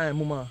every time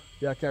mama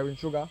you are carrying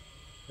sugar,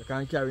 you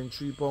can carry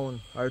 3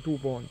 pounds or 2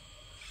 pounds.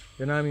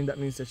 You know what I mean? That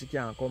means that she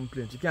can't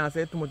complain. She can't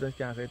say too much and she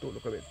can't say too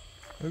little bit.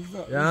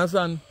 Exactly. You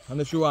understand? And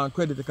if you want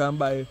credit, you can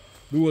buy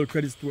the whole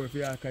credit store for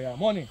your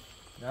money.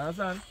 You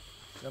understand?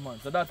 Yeah, man.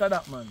 So that's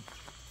that, man.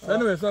 So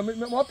anyway, so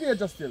more page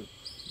just still.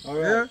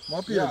 Alright. Yeah?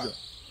 More page. Yeah.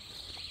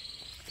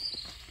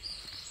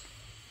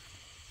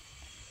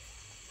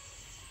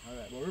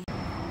 Alright, but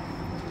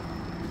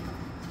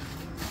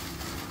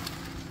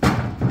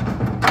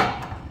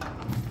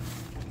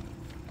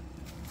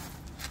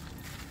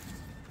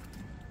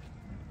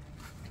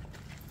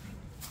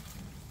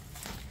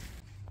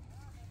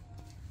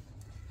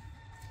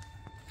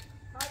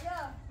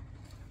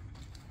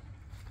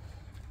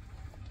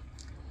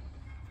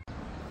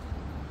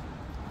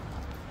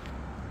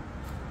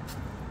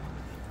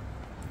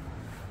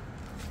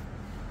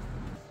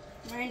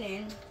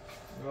Morning.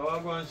 go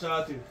go and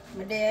shorty.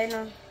 I'm there, you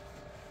know.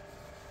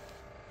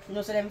 You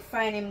know, so them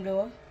find him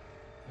though.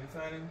 You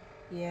find him?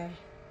 Yeah.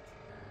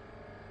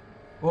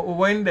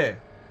 What in there?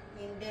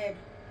 Him dead.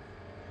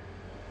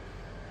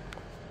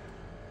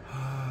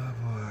 Ah,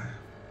 boy.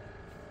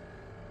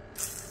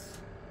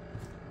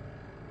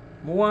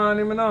 I want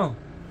him now.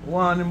 I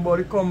want him about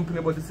the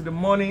company, but you see the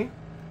money.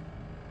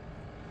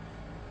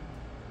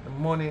 The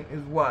money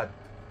is what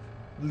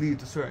lead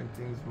to certain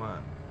things,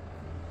 man.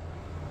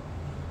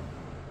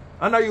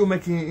 And are you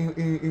making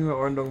in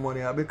run down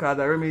money? Because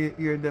I remember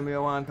hear them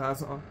you want or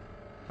something.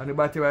 And the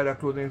battery rider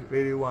clothing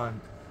where you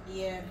want.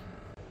 Yeah.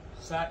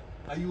 So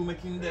are you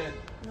making that?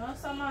 No,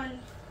 someone.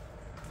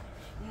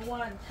 You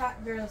want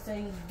hot girl, so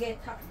you get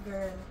hot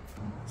girl.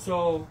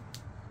 So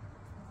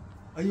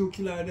are you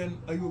killer then?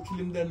 Are you kill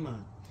him then,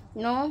 man?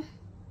 No.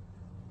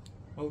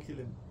 How kill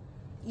him?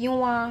 You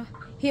want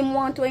him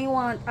want what you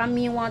want and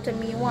me want what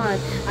me want.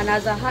 And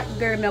as a hot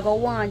girl, me go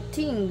want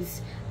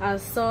things.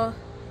 And so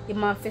if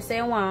my face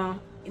say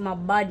want him a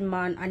bad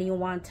man and you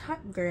want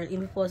hot girl,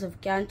 him supposed to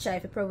can try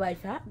to provide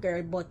for hot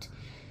girl, but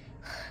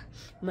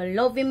I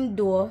love him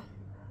though,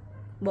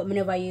 but me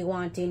never you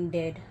want him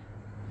dead.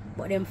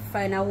 But them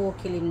find a who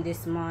kill him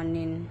this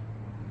morning.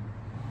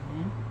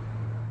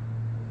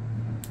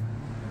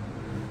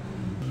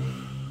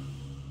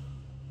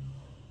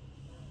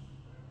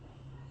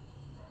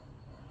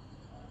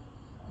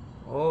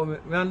 Oh, me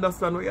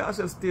understand what you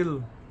say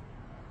still.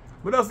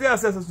 But that's the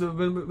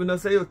assessment. When I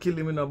say you kill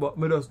him, but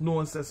I just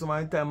know say so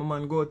many time a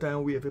man go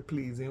time way for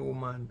pleasing a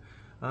woman.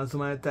 And so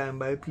many time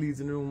by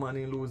pleasing a woman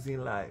in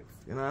losing life.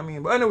 You know what I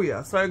mean? But anyway,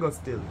 I saw you got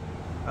still.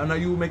 And are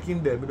you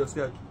making dead because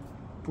you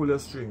pull your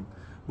string.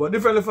 But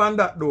differently from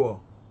that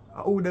though,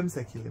 who them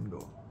say kill him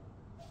though?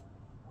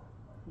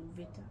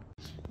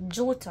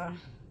 Jota.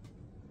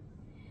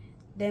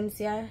 Them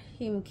say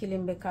him kill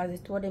him because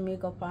it was them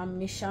make up a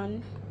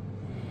mission.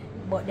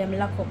 But them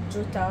lock up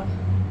Jota.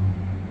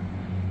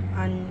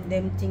 And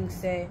them things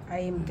say I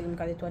am killing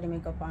because it was them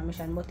make up a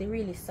mission. But it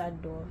really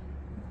sad though.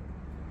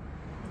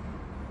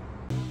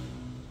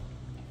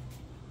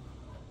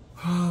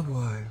 Oh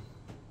boy.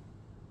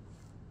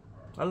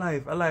 A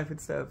life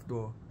itself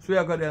though. So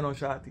you got there no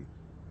shorty?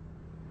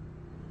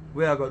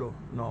 Where you go though?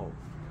 No.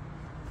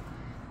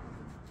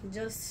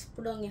 Just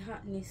put on your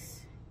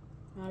hotness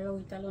and allow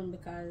it alone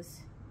because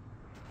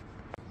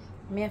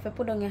me have to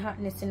put on your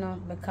hotness, you know,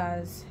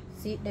 because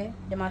see it there,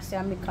 they must say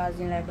I'm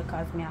causing life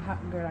because me a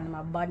hot girl and I'm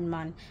a bad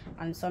man,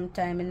 and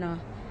sometimes you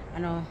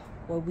know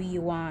what we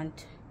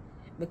want,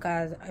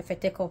 because if I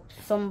take up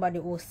somebody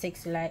who's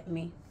sexy like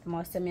me, they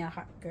must say me a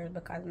hot girl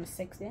because I'm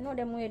sexy, you know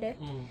them way there.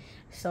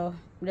 So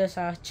just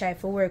try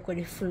to work with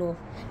the flow,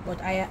 but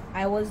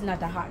I was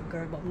not a hot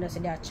girl, but I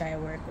just try to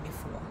work with the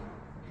flow.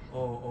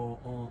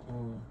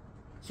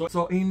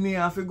 So in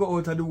there, if you go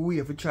out of the way,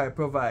 if you try to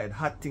provide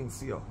hot things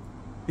to you,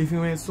 if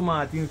you ain't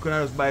smart, you could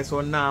just buy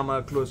some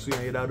normal clothes to you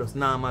and you'd just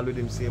normal with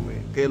him same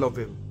way. Because you love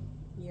him.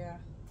 Yeah.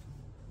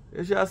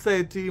 You should say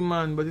it to him,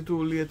 man, but it's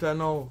too late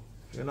now,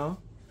 you know?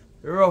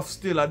 Rough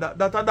still,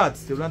 that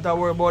still, not to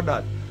worry about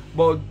that.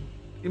 But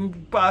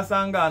him pass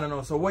and gone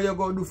now, so what you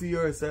going to do for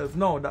yourself?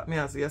 No, that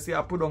means you see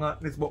I put on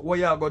this, but what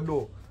you going to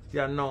do?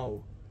 Yeah,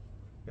 now.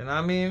 You know what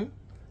I mean?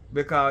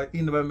 Because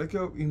he never make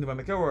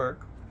you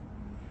work.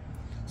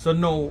 So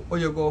now, how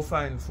you go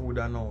find food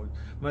and all?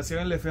 I say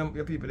you left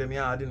your people them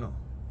yard, you know.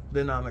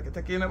 they not make it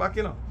take in the back,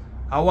 you know.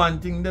 And one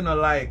thing they not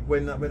like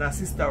when a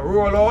sister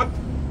roll out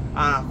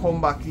and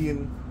come back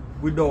in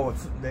without,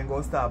 then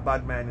go start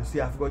bad mind. So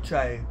you have to go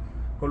try,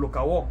 go look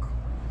at work.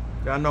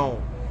 You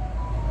know.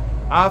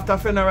 After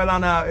funeral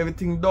and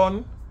everything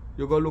done,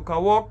 you go look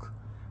at work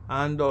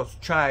and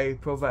just try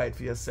provide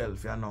for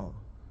yourself, you know.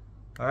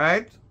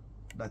 Alright?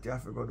 That you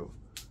have to go do.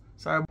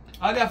 Sorry.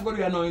 All you have to go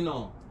do, you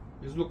know,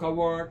 is look at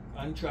work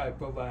and try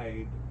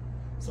provide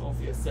something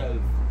for yourself.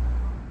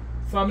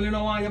 Family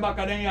don't want you back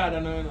at the yard,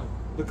 you know.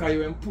 Because you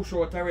went push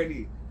out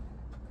already.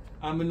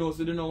 And I know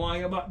so they don't want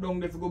you back down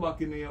there to go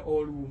back in your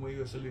old room where you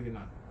used to live in.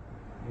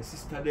 Your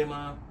sister them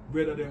and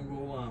brother them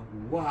go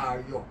on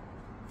war you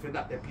for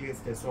that the place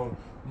there. So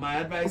my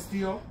advice to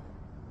you,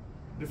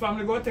 the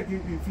family go take the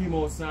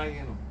female side,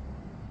 you know.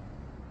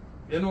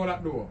 You know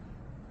that though.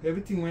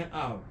 Everything went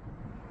out.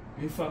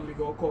 Your family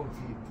go come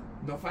feed.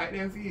 Don't fight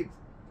them feet.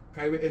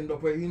 Because you will end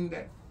up in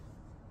there.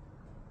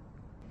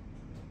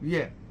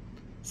 Yeah.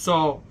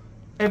 So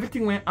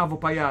everything went have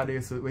up a yard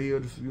there so where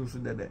you used to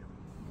do there.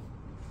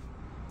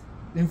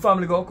 In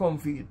family go come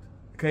feed.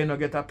 Because you don't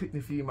get a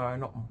pitney female or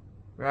nothing.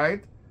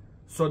 Right?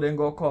 So then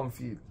go come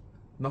feed.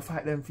 No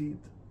fight them feed.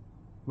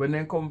 When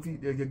they come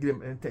feed, you give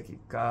them and take it.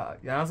 Cause,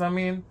 you know what I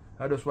mean?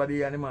 That's what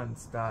the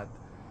animals start.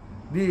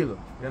 Deal.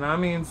 You know what I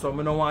mean? So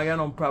I don't want you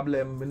no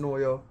problem. I know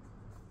you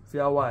for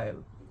a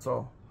while.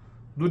 So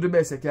do the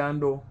best you can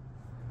do.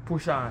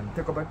 Push on.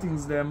 Take up the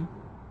things them.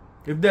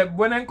 If they,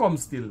 when they come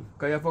still,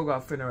 because you forgot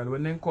a funeral,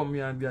 when they come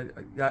here and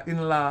your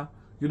in-law,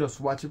 you just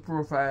watch your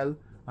profile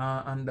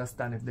and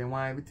understand if they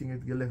want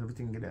everything, you left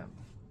everything with them.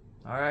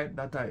 Alright?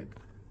 That's right.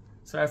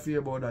 Sorry for you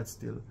about that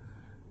still.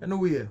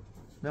 Anyway,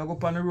 I go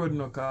up on the road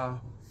now because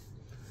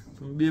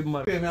some baby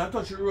mother. I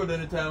touch the road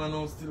anytime I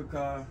know still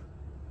because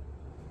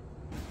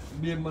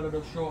baby mother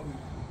just shot me.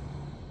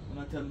 And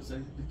I tell me say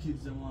the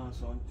kids them want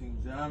some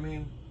things, you know what I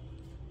mean?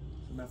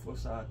 So I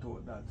first sort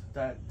out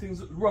that.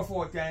 Things rough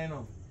out here, you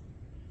know.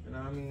 You know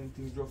what I mean?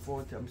 Things rough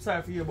out here. I'm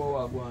sorry for you about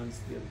what I go on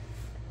still.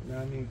 You know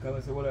what I mean?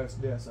 Because I say, well, I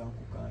stay so I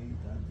cook and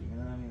eat and things, you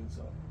know what I mean?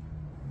 So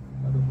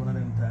I just one of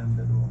them times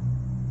they do.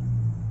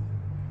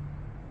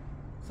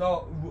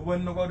 So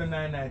when you go to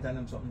 9 night and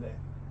them something there?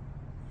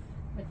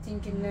 I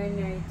think in 9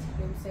 night,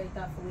 them say it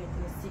have to wait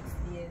till 6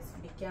 days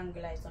for the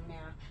candle light so I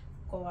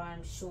go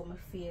and show my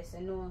face,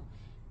 you know.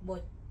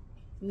 But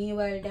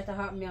meanwhile that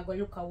happen, I go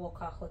look at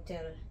work at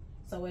hotel.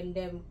 So when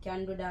them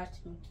can do that,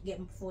 get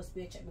my first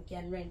paycheck, I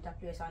can rent a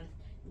place and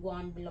go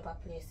and build up a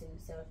place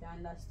himself, you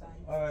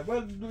understand? Alright,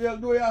 well do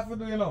you have to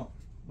do, you know?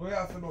 Do you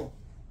have to do?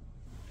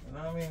 You know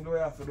what I mean? Do you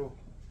have to do?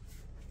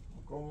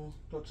 Come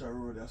touch a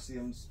road, the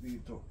same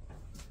speed too.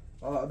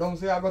 Don't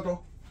say I go to?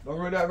 Don't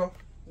road I go?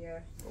 Yeah.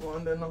 Come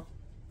on then now.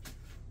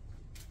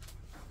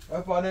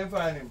 Where for them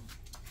find him?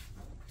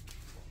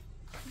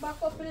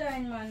 Back up the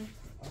line, man.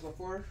 As a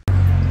four?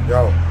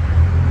 Yo.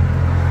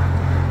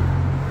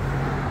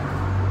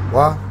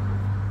 What?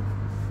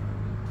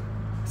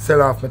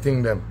 Sell off my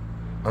thing them.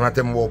 And I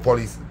tell me about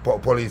police.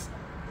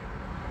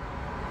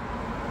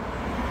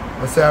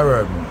 I say I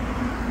heard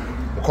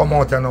man. I come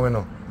out here now, you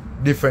know.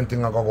 Different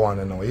thing I go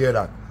on now. You hear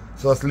that?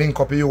 So just link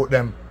up you with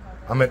them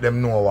and make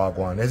them know what I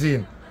go on. You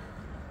see?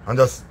 And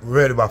just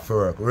ready back for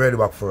work. Ready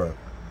back for work.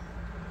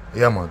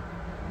 Yeah man.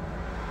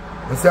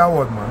 I say I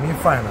word man. Me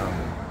fine now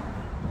man.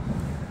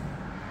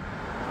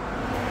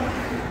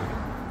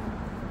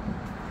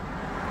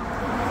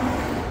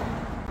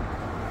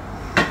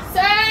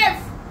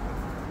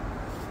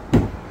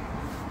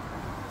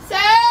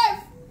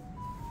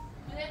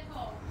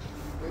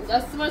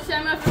 That's too much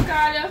time I have to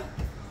call you.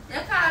 You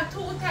call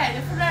 2 times.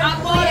 You forgot I'm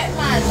to going. wait,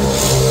 man.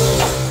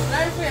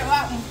 Learn to wait,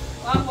 what?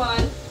 One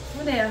one. Who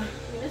there?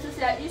 This is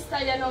your Easter,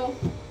 you know.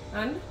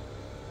 And?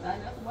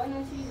 That's one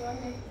and cheese, one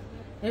day.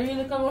 You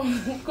really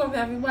come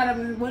here and bother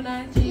me with bun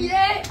and cheese?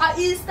 Yeah, at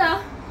Easter.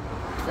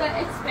 So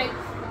I expect.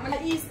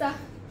 At Easter.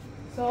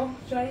 So,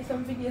 try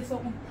some video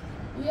something.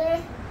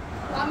 Yeah.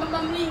 I'm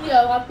leaving you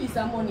a piece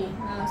of money.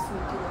 Now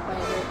sweet to for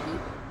your birthday.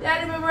 Yeah,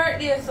 it's my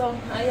birthday, so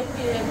I have to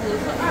pay them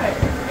bills. So, alright.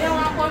 You don't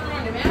want to come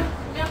around them, yeah?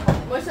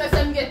 But so I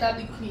get a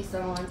big piece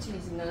of one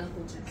cheese and I'll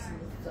put it.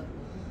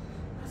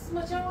 That's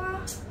much I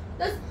want.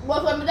 That's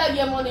what when I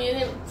get money, you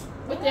know.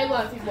 But they go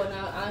and people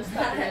now and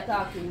start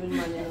talking with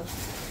money, you know.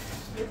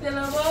 You tell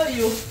them about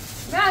you.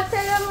 I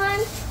tell you, man.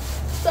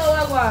 So I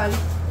go on.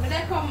 May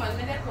they come, man.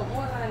 May they come.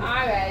 Hold on.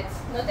 Alright.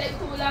 Not take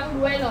too long,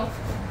 do enough.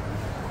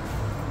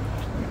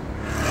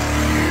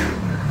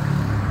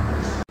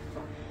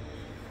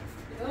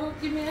 Oh,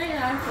 give me a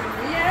hand from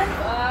here.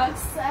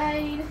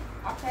 Backside.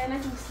 What kind of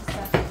juice is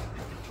that?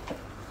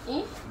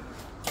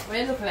 What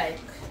you look like?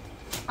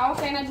 What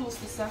kind of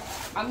juice is that?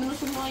 I'm not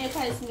sure you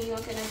taste me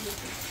what kind of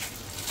juice.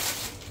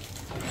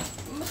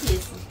 I'm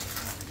tasty.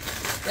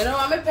 You don't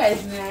want me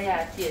pies in your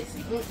taste.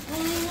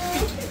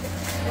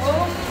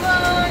 Oh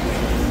man.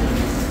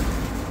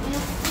 You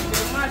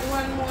mad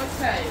one more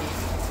time.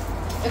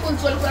 You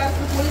control the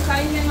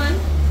kind of man.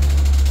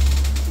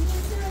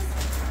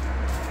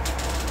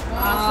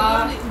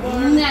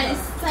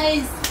 Nice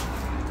size.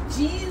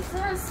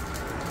 Jesus.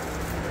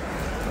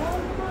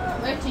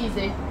 Where cheese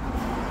eh?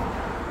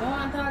 You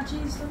want all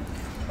cheese too?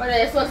 But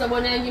you source some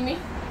money and give me?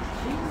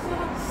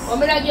 Jesus. Oh,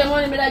 me not give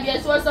money, me not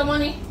give source some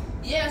money?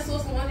 Yeah,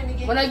 source some money me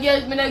give.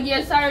 Me not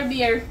give sour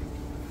beer.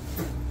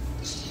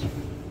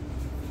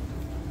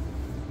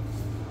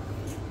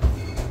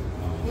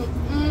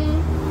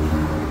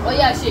 Oh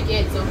yeah, shake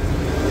it so.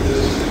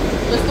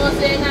 Just don't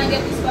say you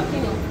get this back,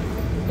 you know.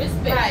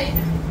 Respect. Right.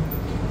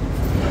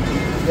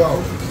 Yo,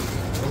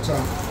 what's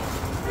up?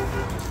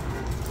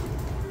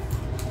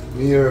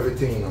 Me hear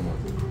everything, you know, man.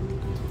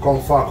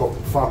 Come fuck up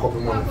the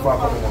money,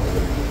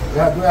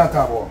 Yeah, do that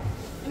about?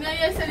 You know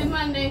you said the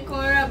man they come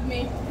rob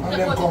me. Man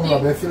them come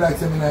rob, I feel like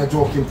saying a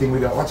joking thing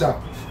with that. Watch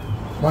out.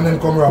 Man them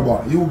come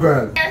rob, you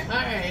girl.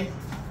 Alright.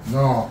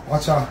 No,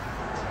 watch out.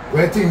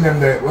 Where think them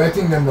there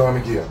when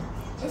me give?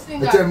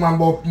 They tell man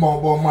about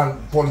man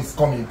police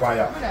coming by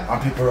here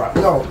and people right.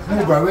 Yo,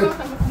 you girl, wait.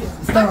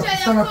 Stand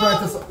up right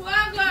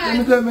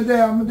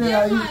there. I'm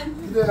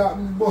there,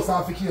 boss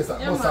off the case,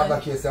 boss off the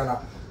case and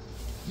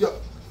yo,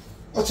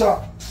 watch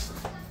out.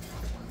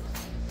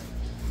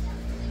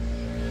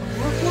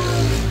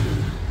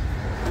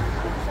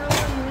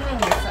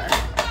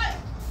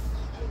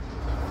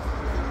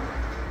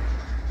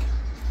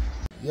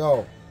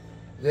 Yo,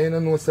 you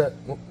don't know say I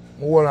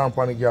hold on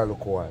upon the girl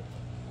look while.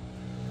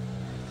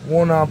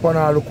 Hold on upon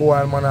her look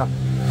while, man.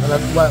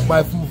 And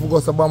by go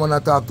to Bama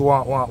and talk to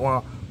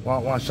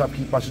one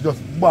shopkeeper, she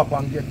just bop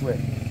and get away.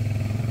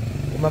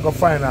 I'm going to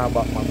find her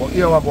back, man. But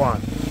here we go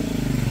on.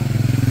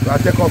 I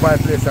take over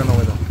the place now,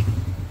 you know.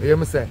 You hear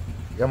me say?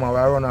 Yeah, man, we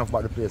run off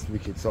about the place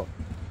wicked, so.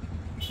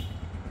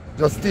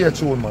 Just stay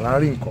tuned, man,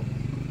 and link up.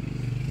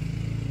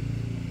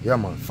 Yeah,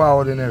 man,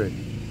 forward in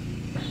everything.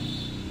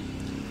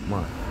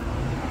 Man.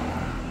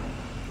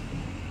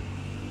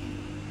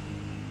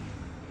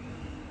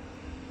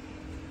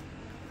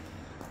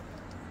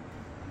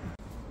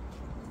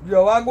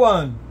 Yo, what go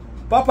on?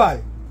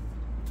 Popeye.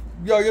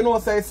 Yo, you know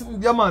say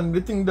yeah man, the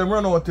thing them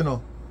run out, you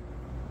know.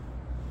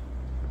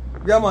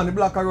 Yeah man, the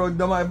black road,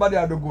 them everybody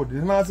are do good.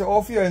 This man say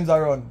all few ends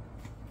are run.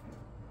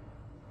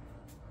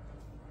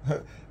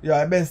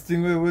 Yeah, the best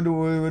thing we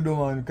do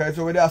man. Cause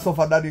so when they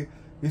suffer daddy,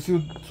 you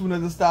see soon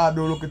as you start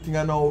do look at thing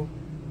and now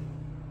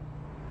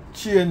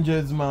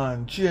changes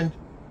man. Change.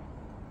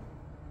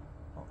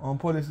 On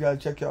police guy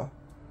check you.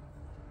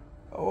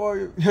 Oh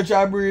you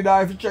try to breathe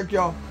if you check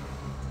you.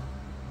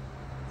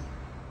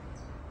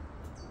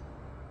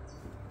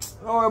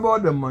 Don't worry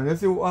about them, man. You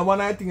see,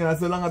 one I think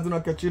as long as you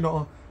don't catch you,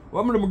 know,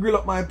 I'm going to grill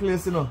up my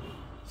place, you know.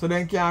 So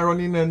then can run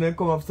in and then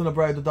come up to the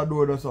private to the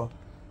door, so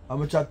I'm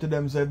going to chat to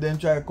them. So if they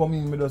try to come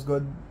in, we just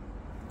go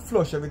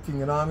flush everything,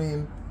 you know what I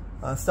mean?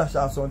 And stash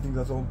off some things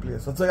at some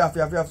place. So you have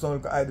to have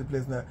someone to hide the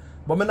place now.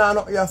 But I'm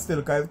not here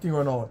still because everything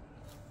run out.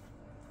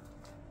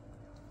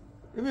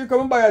 If you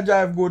come and buy a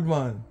drive good,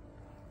 man.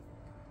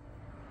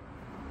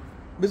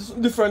 It's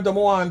different than I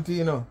want,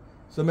 you know.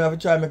 So I have to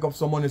try to make up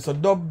some money. So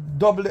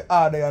double the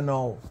order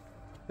now.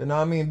 You know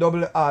what I mean? Double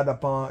the order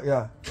upon,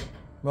 yeah.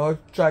 I'll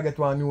try to get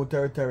one new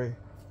territory.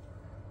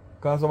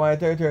 Because some of my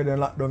territory they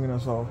locked down, you know,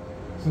 so.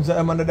 Since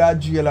I'm under that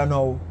jail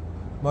now,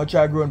 I'll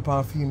try to grow in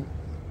pan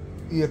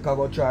acre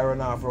go try run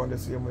off around the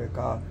same way.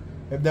 Because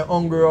if they're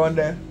hungry around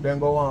there, then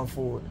go want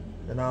food.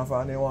 Then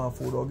after they want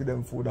food, I'll give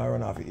them food and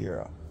run off the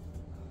area.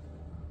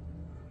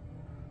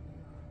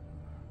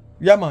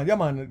 Yeah man,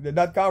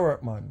 that can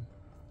work, man.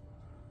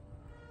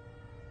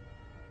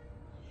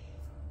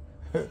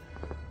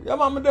 Yeah,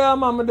 man,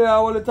 I'm there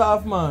all the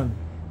time, man.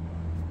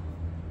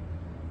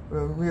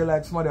 Well, we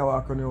like somebody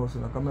walk on the house,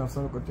 you know, come have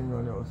some good thing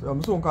on the house.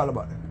 I'm soon call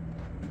about them.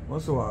 I'm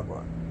so hard,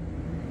 man.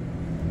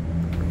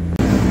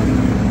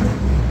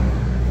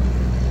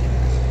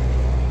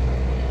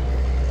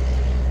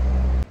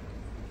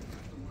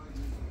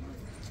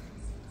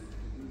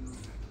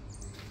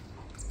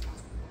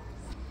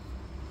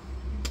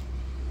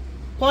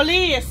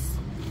 Police!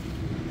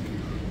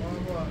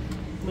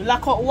 We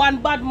lock up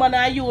one bad man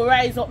and you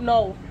rise up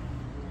now.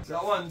 So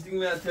one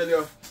thing I tell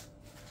you,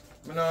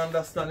 I don't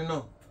understand, you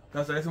know.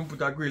 That's why I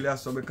put a grill here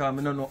so because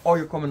I don't know how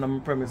you coming on my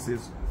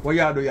premises. What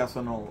you do here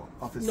so now,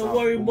 officer? No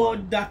worry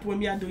about that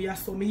when I do here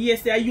so. Me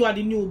say you are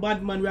the new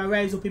bad man we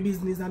rise up in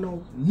business and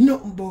now.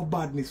 Nothing about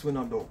badness we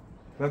not do.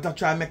 We have to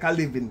try to make a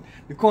living.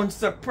 The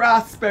country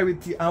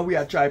prosperity and we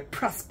are trying to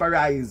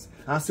prosperize.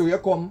 And so you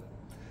come.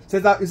 So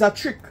it's a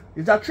trick.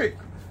 It's a trick.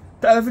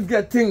 Tell you to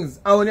get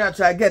things and when you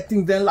try to get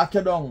things then lock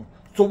you down.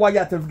 So why you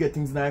have to get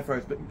things now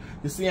first? But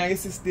you see in your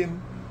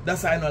system,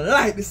 that's why I don't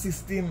like the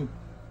system.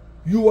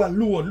 You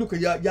alone, look at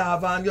you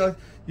have on your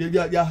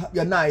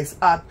nice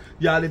hat,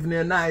 you living in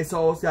a nice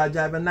house, you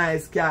drive a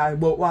nice car,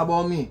 but what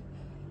about me?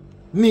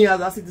 Me as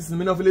a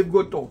citizen, I don't live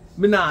good too.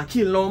 I don't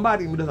kill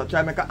nobody, I just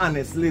try to make an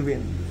honest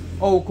living.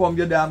 How come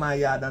you there my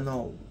yard now?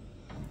 Don't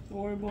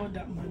worry about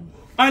that, man.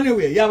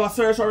 Anyway, you have a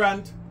search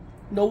warrant?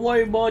 Don't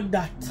worry about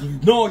that.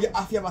 No, you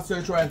have to have a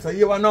search warrant. So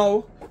you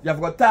know, you have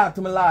got to talk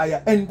to my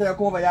lawyer. Anytime you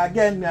come over here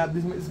again,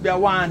 this be a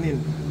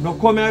warning. No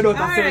come here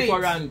without a search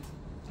warrant.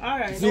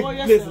 Alright, See,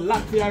 this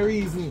lack for a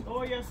reason.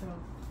 Oh, yourself.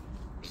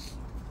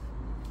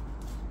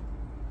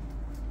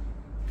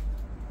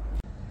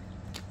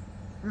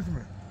 Listen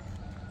me.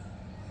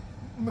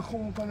 Me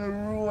come up on the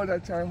road I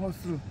try and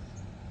hustle.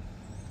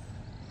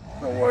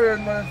 Don't worry,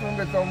 man, if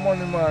you get some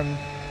money, man.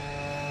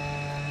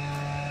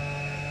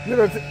 You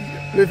know,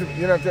 listen,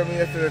 you know, tell me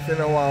yesterday you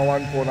don't want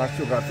 1 pound of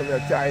sugar, so you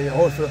try to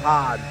hustle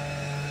hard.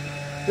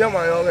 Yeah,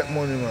 man, you don't get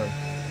money, man.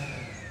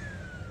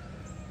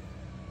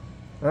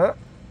 Huh?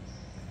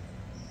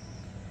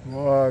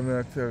 Boy,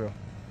 I tell you.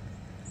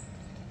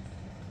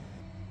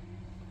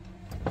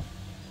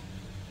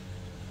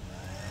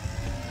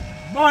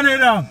 Money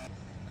down.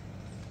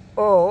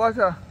 Oh, what's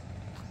that?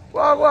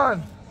 What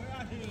one?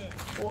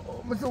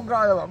 I'm so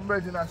glad I'm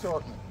breaking that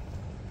short.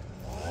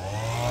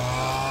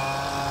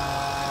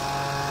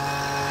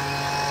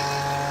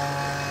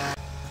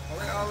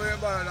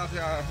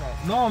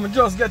 No, I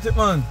just get it,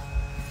 man.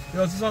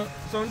 You some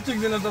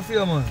things in the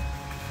field, man.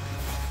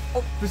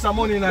 Put some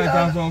money in it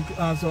and something.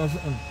 I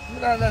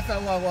don't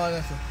understand what I want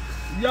to say.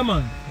 Yeah,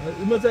 man.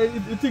 You say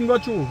the thing go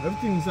through.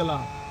 Everything sell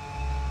out.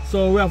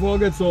 So we have to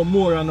get some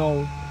more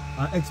now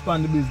and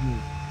expand the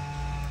business.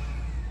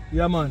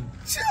 Yeah, man.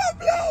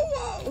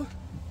 Wow.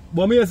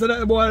 But me say that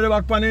the boy at the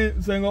back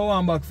panel saying go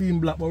one back feeling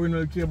black, but we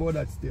don't care about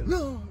that still.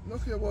 No,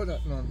 not care about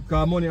that, man.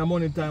 Because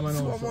money time and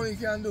so all. What money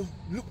can do?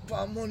 Look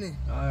for money.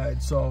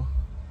 Alright, so.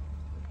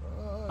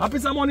 I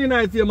put some money in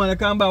it here, man. You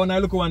can't buy when I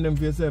look on them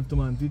for yourself, too,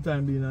 man. The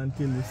time being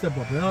until you step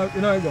up. You know how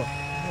you go? Man,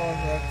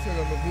 I tell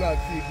you, I'm glad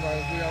to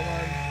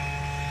man.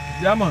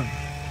 Yeah, man.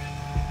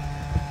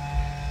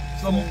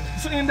 So,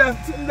 sitting in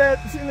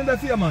the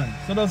fear, man.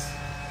 So that's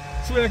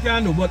what you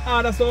can do. But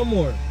that's some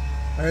more.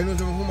 I know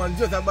some woman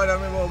just about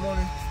me about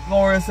money. No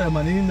worries,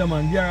 man. You in the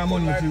man. Give her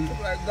money like, to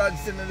like God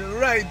sent at the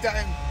right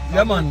time.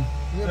 Yeah, man.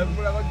 You know,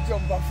 people are going to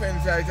jump a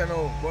fence right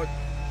now, but...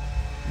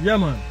 Yeah,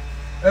 man.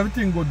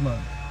 Everything good,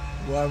 man.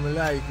 Boy, I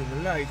like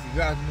it,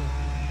 God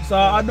knows. So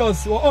I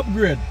just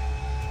upgrade.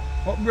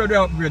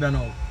 Upgrade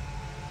now.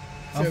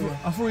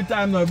 A free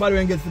time now, everybody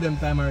will get for them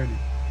time already.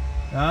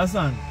 You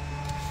understand?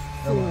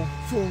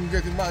 Soon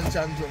get the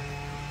mansion too.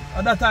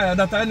 That's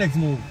the next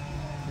move.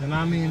 You know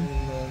what I mean?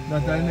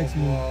 That's the next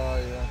move.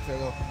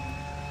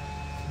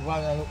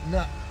 Van look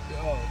not.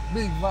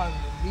 Big van,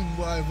 big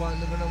boy van,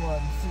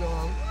 man.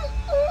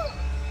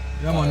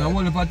 Yeah, man, I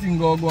want to thing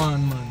go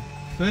on, man.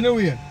 So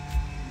anyway,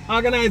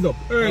 organize up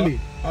early.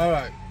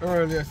 Alright,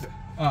 early, yes, sir.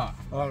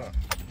 Alright.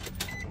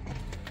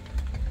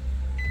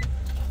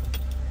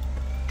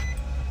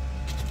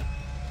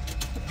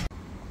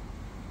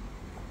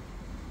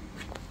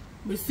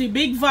 We see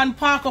big van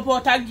park up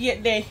out a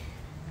gate there.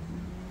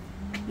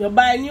 You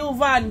buy a new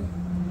van.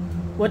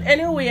 But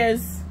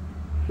anyways,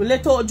 we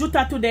let out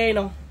Juta today, you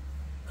know.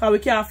 Because we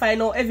can't find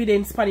no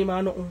evidence for him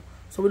or nothing.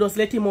 So we just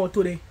let him out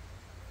today.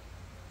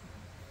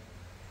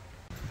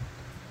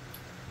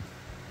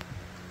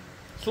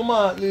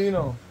 Smartly, you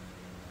know,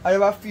 I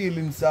have a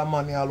feeling some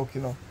money are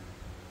looking up.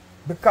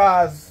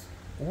 Because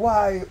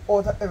why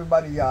out of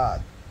everybody's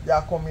yard, they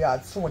come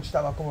yard so much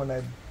time I come on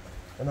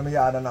my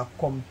yard and I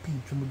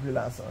compete with my grill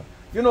and so on.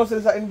 You know, so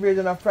there's an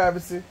invasion of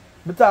privacy.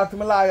 I talk to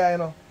my lawyer, you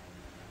know.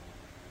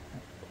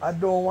 I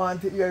don't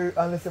want to hear it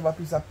unless I have a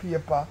piece of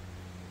paper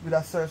with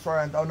a search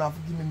warrant. I don't have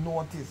to give me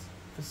notice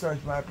to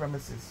search my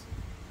premises.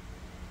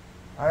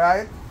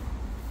 Alright?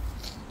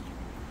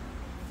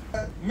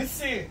 Me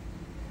see,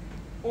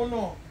 oh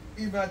no,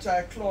 even I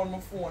try to clone my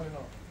phone, you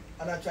know,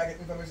 and I try to get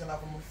information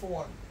off of my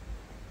phone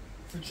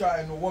to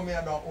try to know what me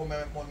I don't owe me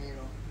money, you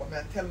know. But me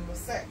I tell them to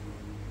say,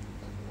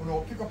 you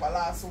know, pick up a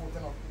lawsuit,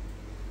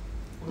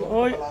 you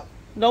know.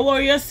 Don't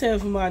worry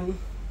yourself, man.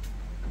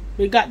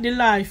 We got the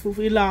life of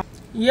law.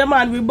 Yeah,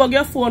 man, we bug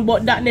your phone,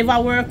 but that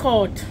never work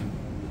out.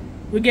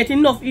 We get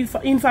enough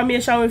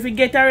information if we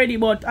get already,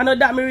 but I know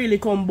that me really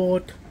come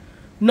about.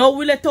 Now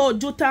we let out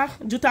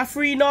Juta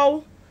free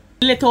now.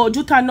 We let out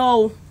Juta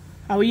now.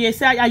 And we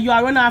say you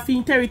are run off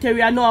in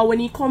territory and now when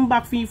he come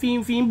back for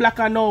black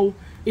and now,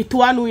 it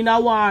one in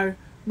a war.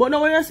 But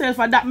know yourself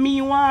that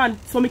me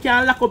want, so me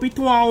can lock up it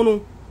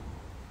one.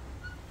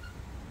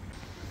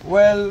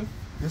 Well,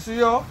 you see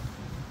you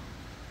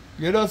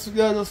just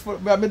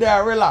be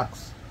there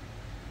relax.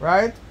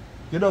 Right?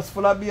 You just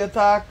full of be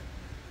attack.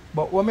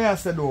 But what may I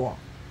say though?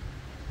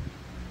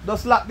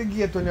 Just lock the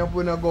gate when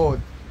you go out,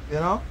 you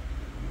know?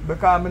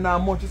 Because I not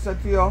much to say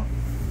to you.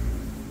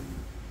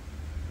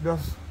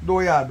 Just do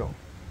what you do.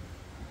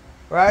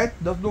 Right?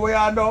 Just do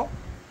what you do.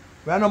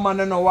 We are no man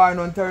in no war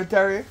no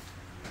territory.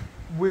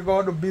 We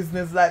go to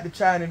business like the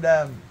Chinese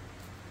them.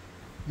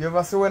 You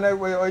ever see when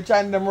the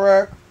Chinese them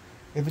work?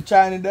 If the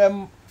Chinese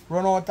them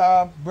run out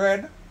of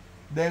bread,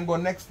 then go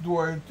next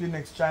door to the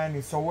next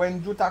Chinese. So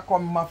when Juta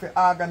come, you have to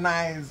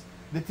organize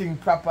the thing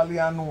properly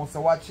and know.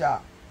 So watch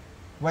out.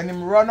 When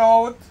him run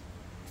out,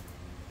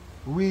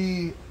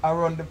 we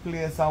run the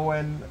place, and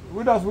when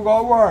we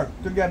go work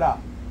together.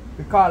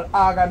 We call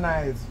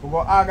organize. We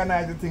go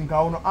organize the thing.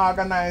 Because we don't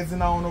organize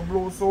in our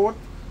blue suit,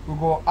 we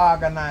go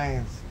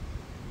organize.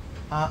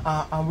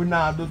 And we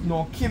not do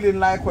no killing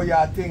like what you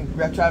think.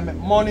 We are trying to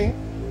make money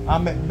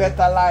and make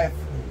better life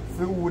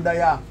for who they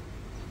are.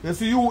 You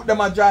see you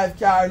them a drive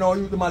car, you know,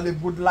 you them a live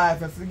good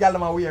life. You see the girl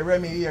them a wear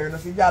Remy here, you know,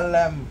 see girl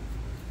them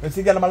You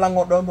see, get them a long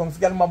out downtown, see,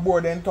 get them a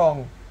board in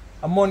tongue.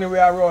 And money we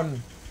are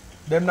run,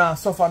 them not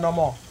suffer no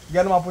more.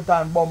 Get them a put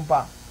on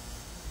bumper.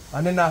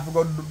 And then have to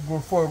go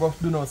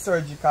do no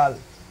surgical.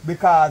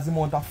 Because the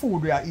amount of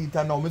food we are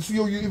eating now.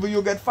 So even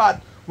you get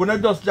fat, when you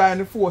just join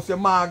the force, you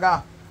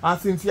maga. And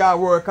since you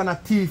work and a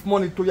thief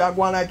money to you,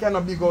 go on like you're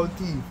a big old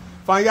thief.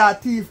 From your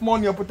thief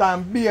money, you put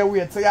on beer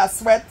weight, so you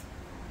sweat.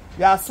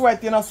 You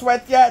sweat, you not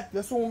sweat yet.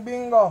 You soon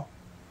bingo.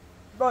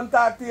 Don't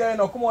talk to you, you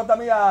know. Come out of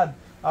my yard.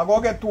 I go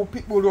get 2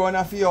 people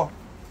running for you.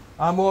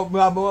 And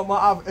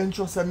I have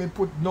interest in me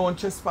put no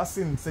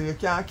trespassing. So you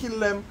can't kill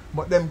them,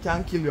 but them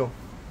can kill you.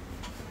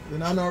 You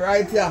know,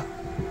 right here.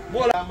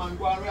 Hold on, man.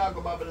 Go and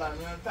go Babylon.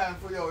 We have time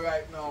for you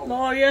right now.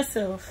 Know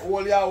yourself.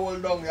 Hold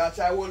down. You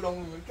try hold down.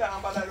 You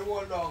can't bother to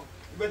hold down.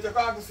 You better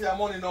come to see your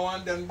money now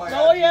and then buy.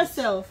 Know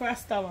yourself,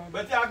 Rasta man.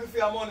 Better come to see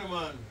your money,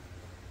 man.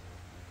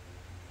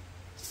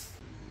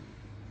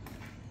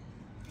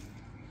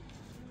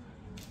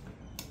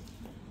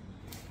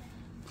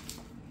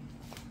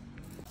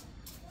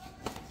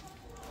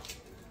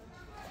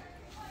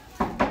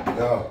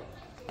 Yo.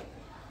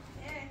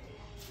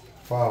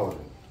 Forward.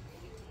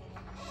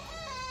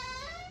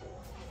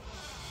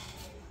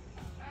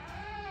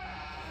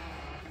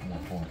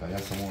 I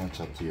have someone to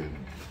chat to you.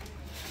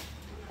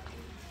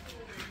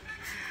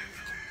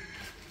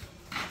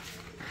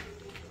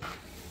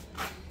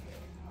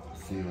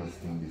 Serious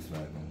thing this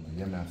right now. You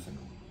hear me I say?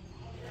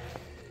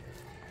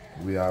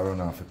 We are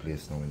running off the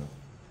place now, you know.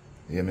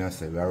 You hear me I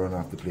say? We are running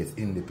off the place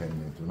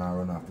independent. We are not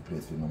running off the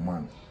place with no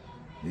man.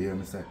 You hear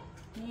me say?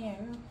 Yeah.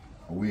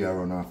 We are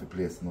running off the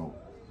place now.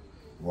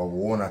 We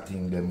want a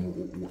thing them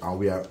and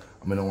we are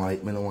I don't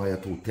want you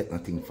to take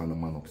nothing from the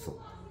man up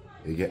so.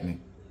 You get me?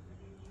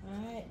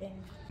 Alright then.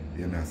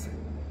 You know what I say?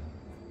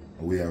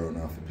 We are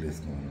running off the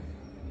place now.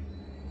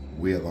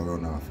 We are going to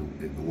run off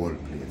the whole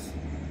place.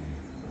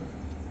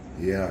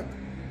 Yeah.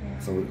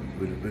 So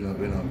we don't want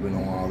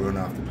to run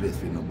off the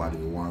place with nobody.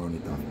 We want to run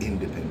it off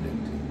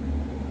independently.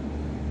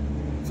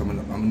 So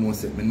I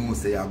know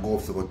say I go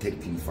up to go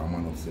take things from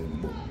man upstairs,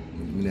 but I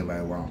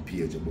never want to pay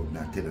you, but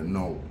I tell you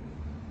no.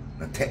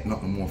 I take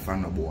nothing more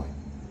from the boy.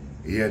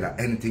 You hear that?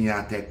 Anything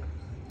you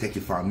take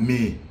it from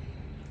me.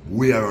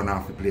 We are running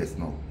off the place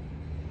now.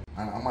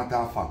 And a matter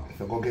of fact, if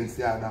you go against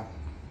the other,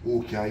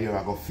 who can hear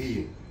I go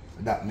feel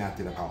that me I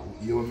tell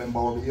you. You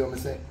remember what you hear me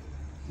say?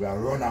 We are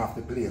running off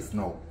the place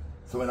now.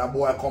 So when a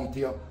boy come to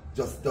you,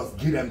 just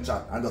give them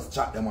chat and just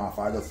chat them off.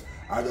 I just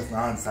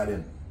answer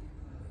them.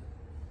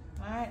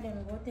 Alright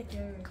then, go take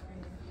care of it.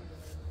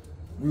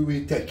 We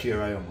will take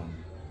care of you, man.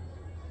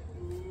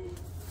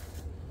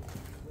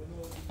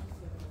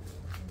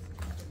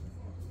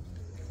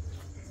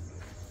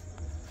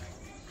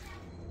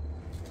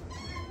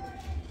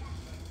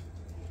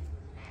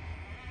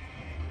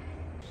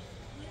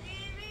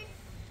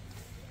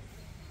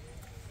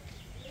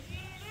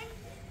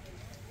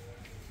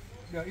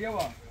 Yeah,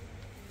 what?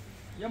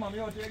 Yeah, man,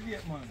 you out to the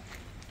gate, man.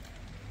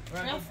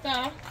 Right.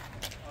 Rasta,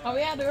 how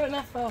we are doing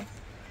Rasta?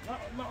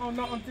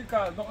 Not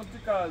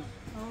tickles.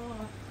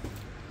 Oh.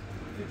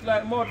 It's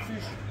like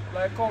mudfish,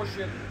 like cow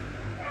shit.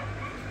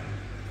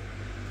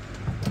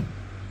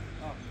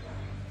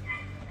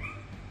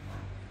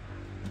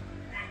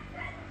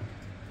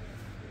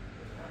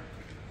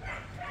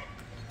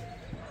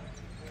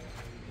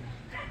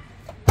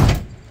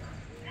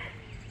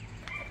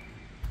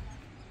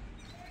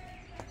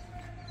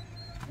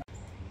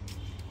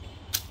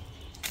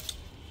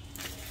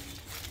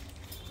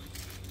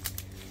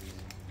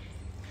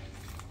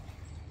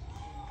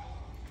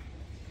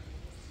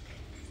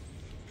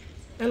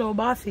 Hello,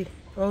 bossy.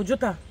 Oh,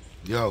 Jutta.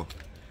 Yo.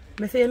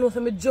 I say you know, so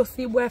me just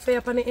see boy fire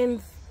up on the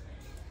ends.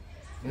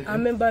 I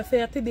remember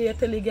say today you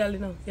tell the girl, you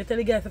know. You tell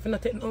the girl if you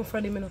not take nothing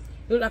from them, you know.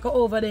 You look like an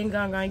over there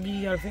gang and give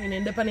you everything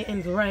and on the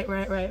ends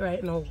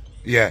right now.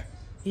 Yeah.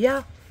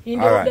 Yeah. You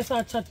know Alright. that's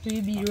how chat to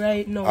you be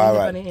right now.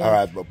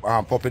 Alright, but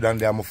I'm popping down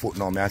there on my foot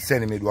now. I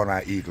send him one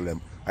and eagle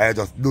them. I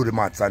just do the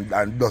maths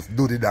and just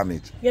do the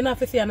damage. You don't have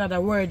to say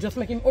another word, just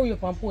make him hurry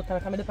up and put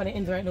and come on the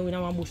ends right now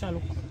in one bush and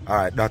look.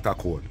 Alright, that's a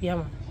code. Yeah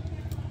man.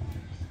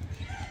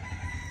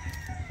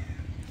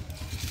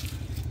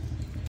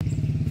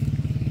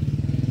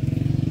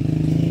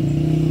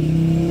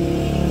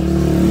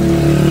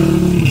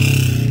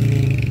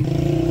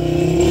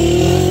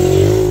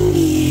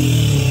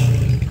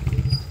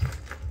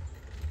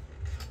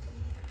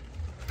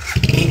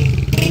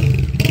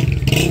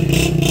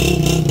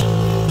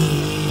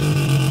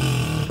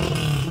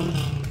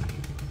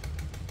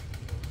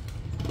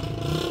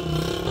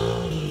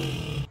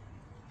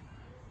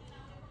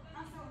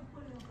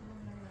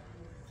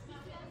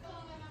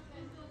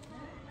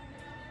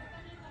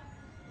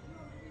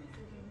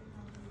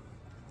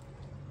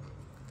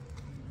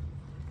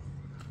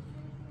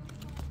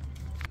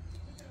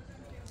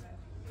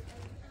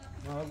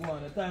 Go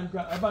on, the time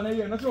crack. I'm on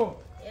here, not sure?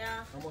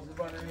 Yeah. I must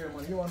be on here,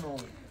 man. You want to know.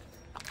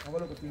 I'm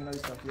going to look at things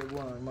like that. You're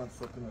going mad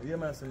stuff, you know. Yeah,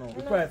 man, you know.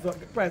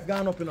 The price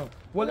gone up, you know.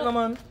 What no.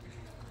 Man?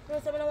 No,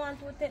 so I don't want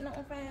to take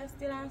nothing from you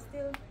still and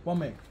still. What,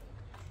 man?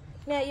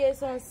 Yeah, yeah,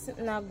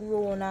 something not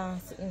grown or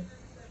something.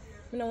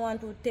 I don't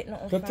want to take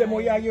nothing So from tell me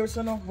what you. you hear,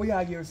 son. What you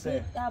hear,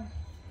 say?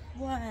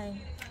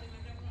 Why?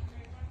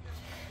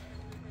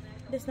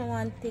 This no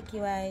want to take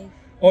you wife.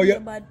 Oh, yeah.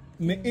 Bad.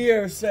 Me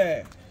hear,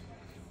 say.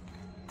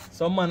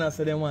 Some man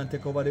say they want to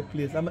take over the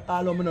place. I mean,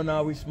 all of me don't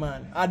know which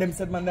man. Ah, them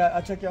said, man,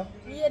 I check you.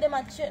 Yeah, them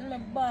are treating me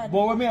bad.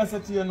 But what me I say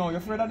to you now, you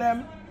afraid of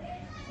them?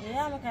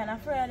 Yeah, I'm kind of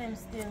afraid of them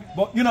still.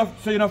 But you know,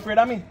 so you're not afraid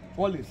of me?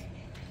 Hold this.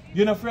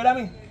 You're not afraid of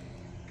me?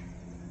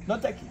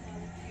 Not take it.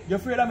 You're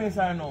afraid of me,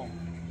 sir, no?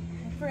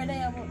 I'm afraid of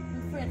you,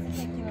 but I'm afraid to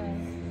take you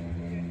wife.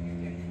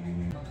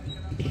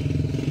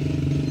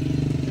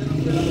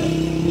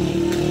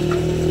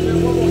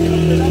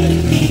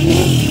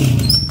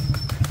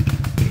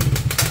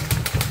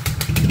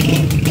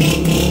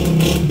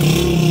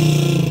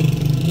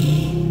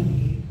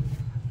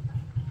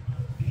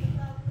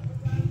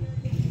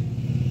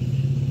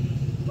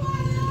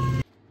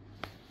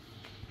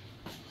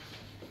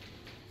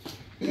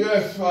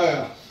 Yes,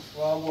 fire.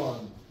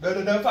 One.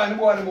 They find the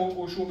boy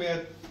who show me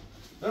it.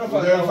 They don't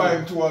But find they the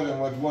find two of them,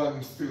 but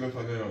one still up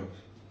on the road.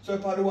 So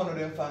if I the one of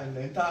them find,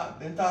 then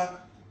talk.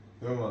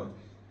 Yeah, man.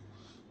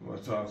 My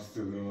talk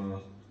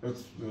still,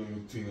 that's the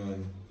thing,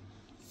 and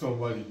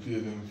somebody pay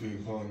them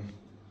for fun.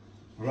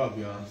 Rob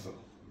your answer.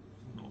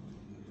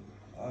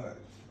 Alright,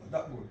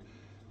 that good.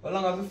 As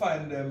long as we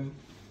find them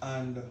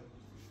and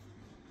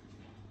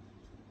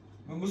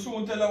we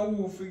soon tell her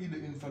who feed the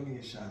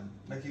information,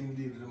 make him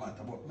deal with the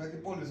matter. But make the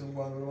police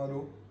go on with what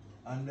do.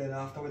 And then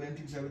after when they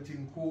fix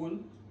everything cool,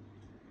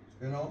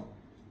 you know,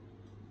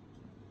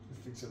 we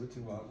fix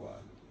everything what go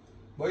on.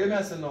 But you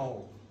may say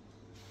no.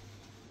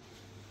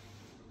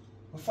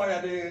 We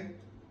fire the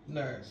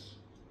nurse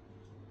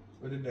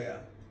with it there.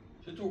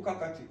 She too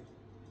cockatoo.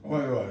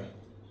 Why?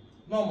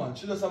 No man,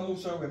 she just a move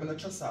certain way, I don't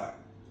trust her.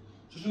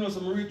 So she knows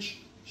I'm rich,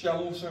 she a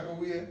move certain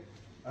way,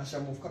 and she a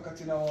move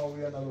cockatoo in one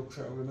way and I look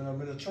certain way,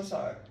 I don't trust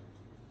her.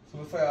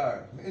 So I fire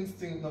her, my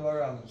instinct never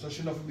wrong, so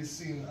she not be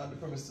seen at the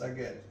premises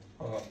again.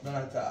 None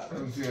at all.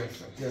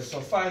 Yeah, so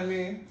find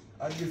me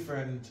a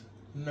different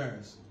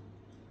nurse.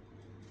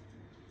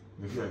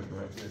 Different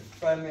nurse? Yeah.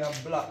 Find me a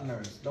black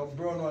nurse, the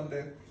brown one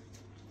there.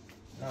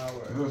 Nah,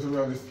 work. Those we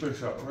have the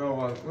special,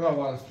 we have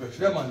one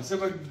special. Yeah man, so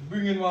we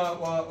bring in one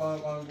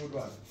good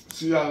one.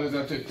 She always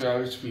take care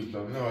of rich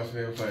people, I never see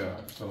them fire,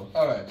 so.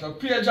 Alright, so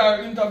page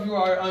her, interview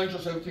her, and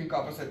just everything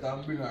opposite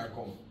and bring her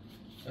come.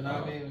 You know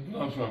what I mean?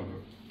 No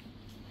problem.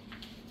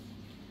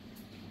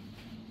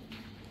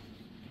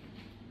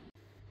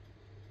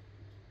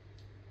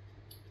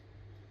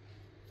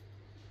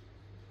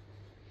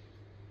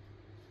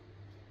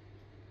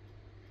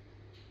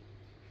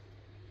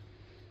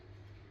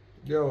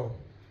 Yo,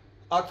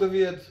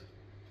 activate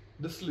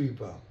the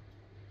sleeper.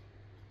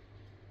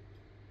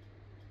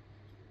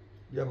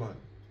 Yeah, man.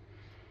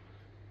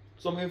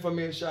 Some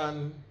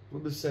information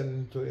will be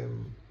sent to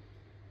him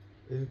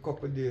in a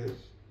couple of days.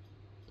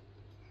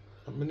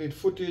 I need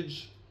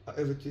footage of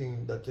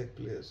everything that take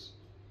place.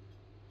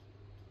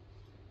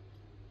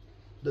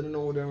 Then you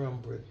know who they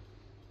ramp with.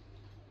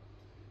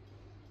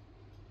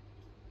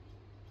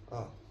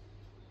 Ah.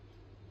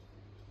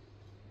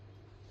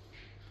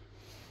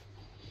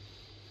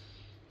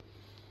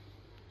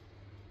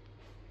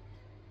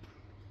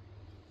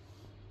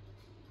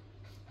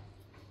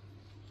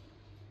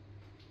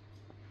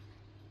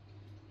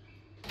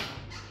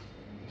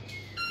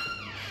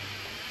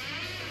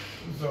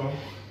 So,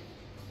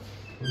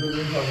 we do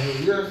this for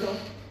years, sir.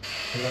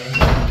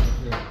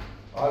 Yeah.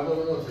 I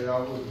don't know, say I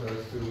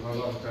would still a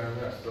long time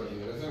after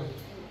years.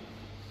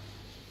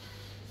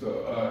 So,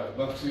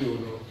 back to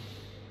you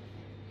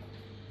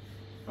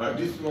now.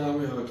 This man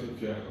we have to take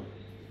care of.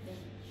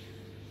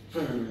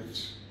 Very rich.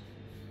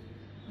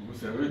 I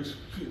say rich,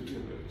 filthy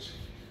rich.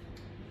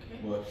 Okay.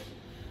 But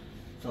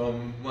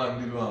some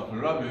man did want to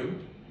rob him,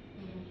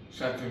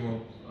 shut him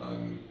up,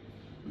 and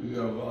we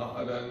have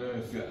other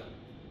nurse here.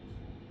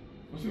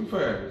 What's your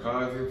friend?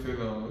 Because he said,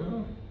 no, you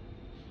know.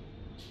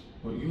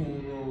 But you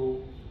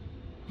know,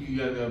 he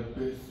had the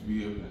best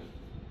behavior.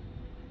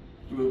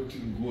 Do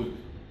everything good.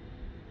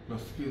 No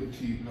spill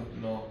teeth,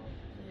 nothing, no.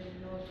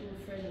 Not too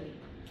friendly.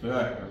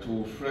 Right, not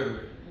too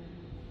friendly.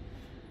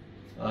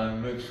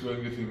 And make sure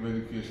you get your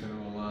medication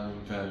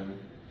on time.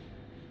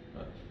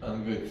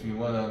 And get him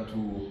 1 and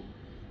 2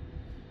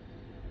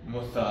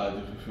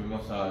 massage if you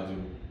massage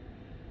him.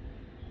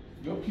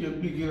 You pay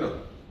big enough.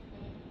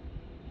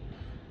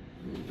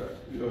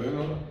 You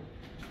know,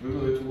 we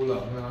know it too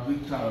long. I have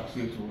big talk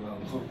say too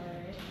long. So.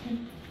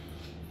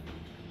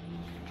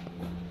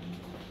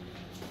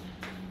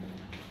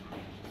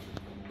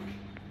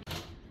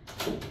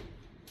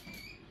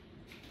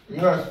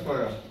 Yes,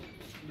 fire.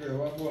 Yeah,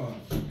 what go on?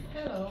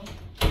 Hello.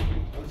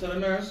 Want to tell the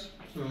nurse?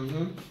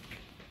 Mm-hmm.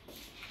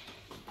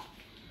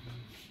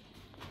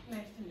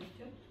 Nice to meet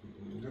you.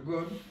 You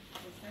good?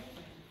 Yes, I am.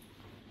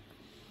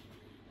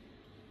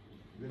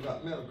 You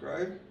got milk,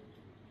 right?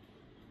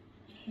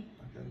 I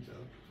can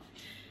tell.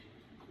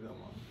 Yeah,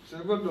 man. So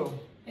you good though?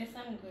 Yes,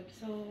 I'm good.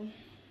 So,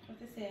 what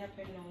to say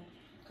happened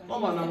now? No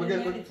man, I'm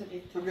getting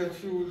get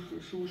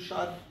few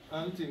shot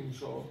and things,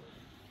 so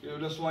You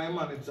just want to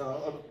manage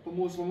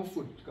most of my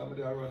foot because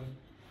I run.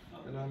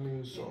 You know what I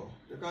mean? So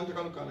you can't take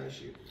a look at that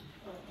shape.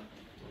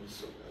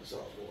 So that's all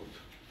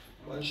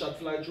about. One shot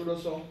fly through the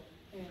sun.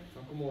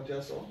 And come out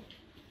here so.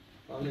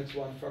 And next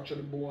one fracture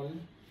the bone.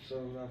 So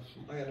we have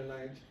some iron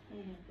night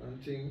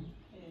and thing.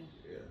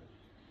 Yeah.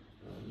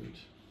 And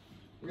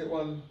we get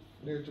one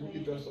there to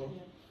eat or so.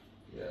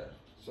 Yeah.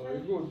 So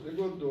it's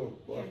good though.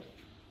 But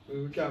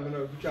we can't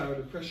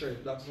really pressure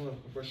it. That's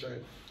not the pressure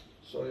it.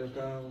 So you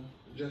can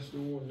just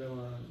do wound them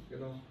and, you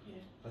know,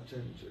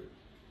 attend to it.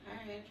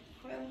 Alright,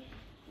 well,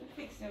 we'll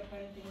fix up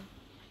anything.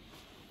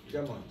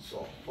 Yeah man,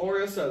 so over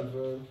yourself,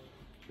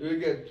 you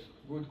get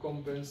good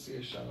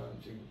compensation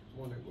and thing,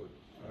 money good.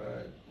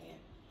 Alright?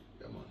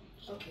 Yeah man.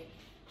 So, okay.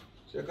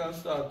 So you can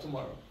start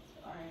tomorrow.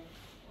 Alright.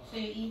 So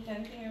you eat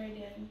anything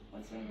already and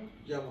whatsoever?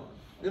 Yeah man.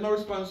 You're not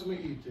responsible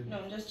for me eating. No,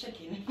 I'm just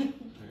checking.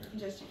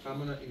 Just checking. I'm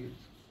gonna eat.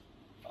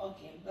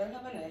 Okay, well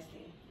have a nice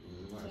day.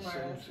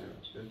 Tomorrow.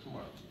 Yeah,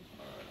 tomorrow.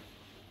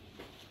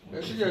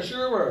 Alright. Yeah,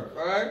 sure work,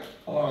 alright?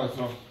 Alright,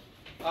 so.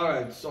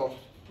 Alright, so.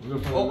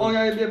 How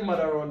are you baby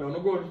mother around now? No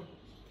good?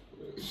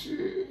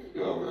 She, I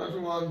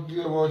don't want to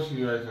give what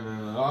she right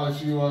now. All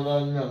she wants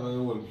to do is the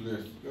whole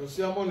place. You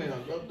see her money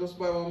now? Just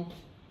buy one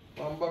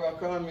bag of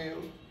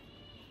cornmeal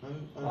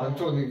and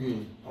Tony Gee.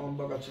 And one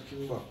bag of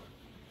chicken back.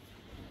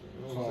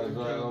 You know, Fine,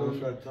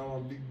 that and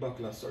one big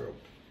bottle of syrup.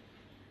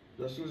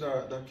 Just use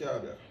that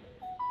card there.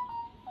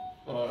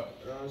 Alright.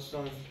 You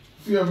understand?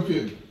 Same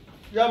pin.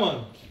 Yeah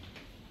man.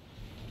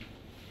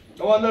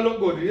 The one that look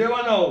good. You hear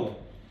one now?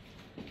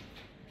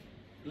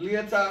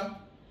 Later,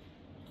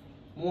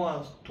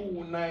 wants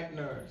 2 night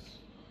nurse.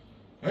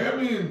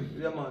 What you mean?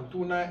 Yeah man,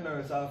 2 night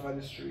nurse off of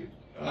the street.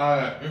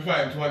 Alright, we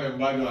find 2 of them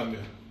bad on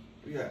there.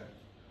 Yeah.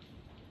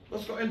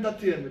 Let's go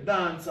entertain me,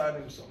 dance on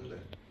him someday.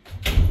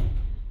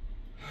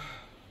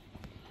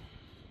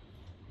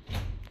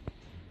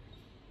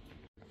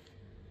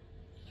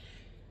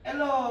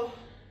 Hello.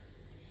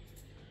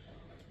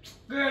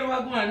 Girl,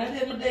 what going on? I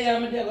tell me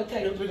I'm going to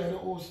tell you about the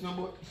house now,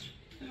 but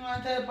you know, I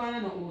tell you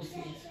about the house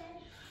is.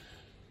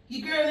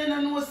 The girl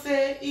didn't know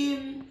say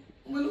him,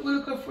 we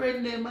look a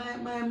friend there,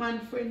 my man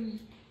friend,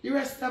 the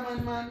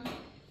Rastaman man.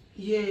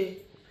 Yeah.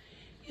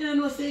 You don't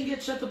know say he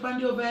get shut up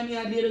and the over and he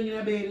lay down in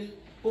a bed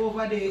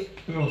over there.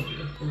 No.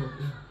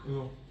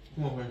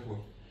 Come on, 5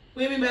 phone. What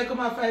do you mean by come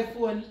on 5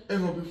 phone?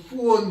 Hang up the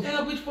phone. Hang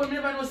up which phone?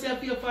 Never know say I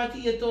pay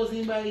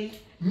 48,000 by.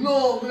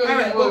 No,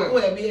 alright, but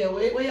where be here?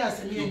 Where you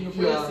say me and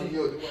you? You can't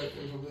give the right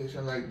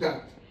information like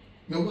that.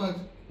 You mad?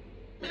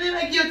 I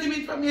didn't give him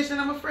information.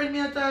 I'm a friend.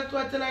 Me I talk to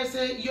her, tell her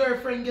say your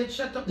friend get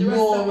shut up the rest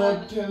No, of I'm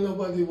not tell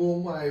nobody about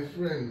my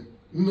friend.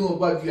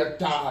 Nobody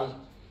at all.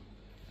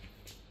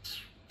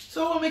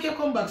 So what make you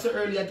come back so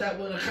early and talk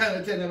about I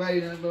can't tell nobody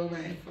about my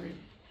friend?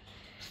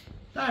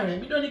 Alright,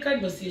 we don't need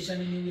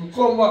conversation anyway. You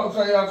come back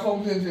because you're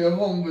complaining to your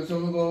hungry,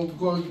 so we're going to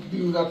go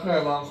do the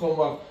crime and come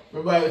back.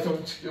 We buy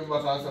some chicken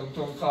back and some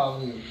tongue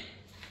calm meal.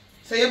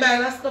 So you buy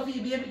that stuff for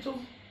your baby too?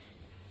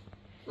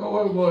 Don't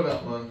worry about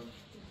that, man.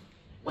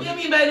 What do you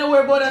mean by no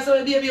worry about that so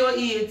your baby will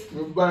eat?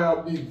 We buy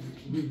a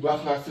big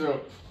back of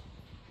syrup.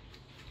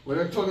 When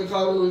you turn the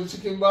car with the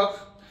chicken back,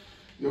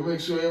 you make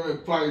sure you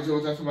make porridge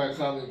out of my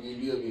car with me,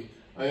 baby.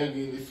 And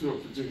you give the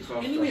syrup to drink after.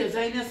 Anyways,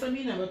 I know some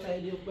you never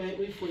tidy up right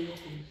before you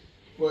come.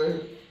 Well,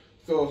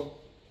 so,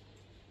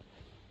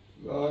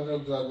 I'm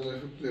not going to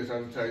the place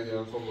and tidy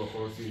and come back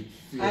and see.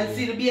 And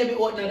see the baby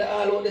out now,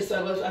 all out the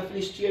service, I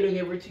finish tearing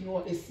everything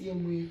out the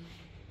same way.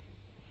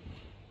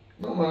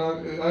 No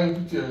man, I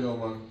ain't tearing no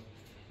man.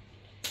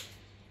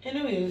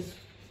 Anyways.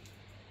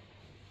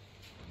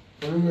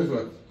 Anyways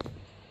what?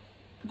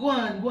 Go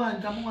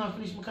on, come on and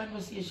finish my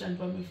conversation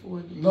from my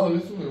phone. No,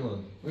 listen to me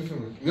man, listen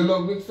to me. You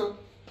love mix up?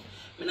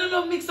 I don't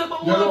love mix up, but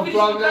I You want to no finish my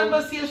problem?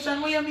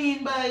 conversation. What you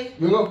mean by?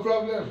 You no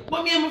problem?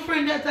 But me and my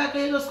friend that talk,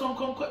 you just come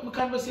cut my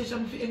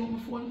conversation if you hang up my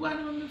phone. Go on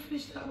and let me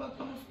finish that back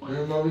on my phone.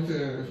 Remember me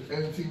telling you, if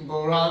anything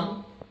go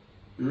wrong,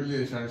 the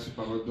relationship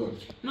will go done.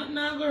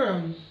 Nothing go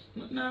wrong.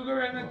 Nothing go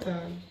wrong at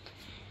all.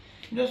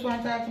 I just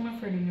want to talk to my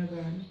friend when you're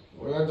gone.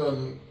 When I'm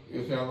done,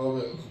 you can go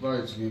make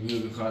marriage with you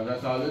because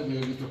that's all they do.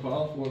 You get up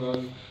on phone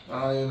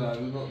and you know,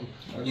 do nothing.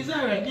 And It's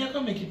alright, me I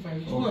can make it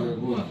porridge. Go Okay, on,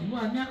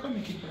 good. me I can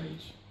make it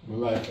porridge. I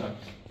like that.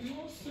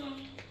 No, sir.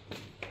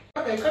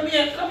 Okay, come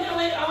here.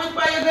 I went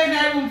by your guy in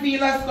that room for you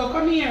last go.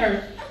 Come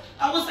here.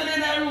 I was in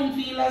that room for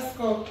you last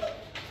go.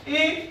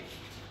 Eh?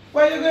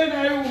 Why you going in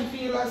that room for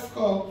you last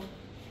go?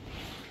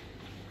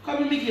 Come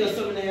and make you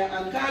something there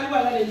and call you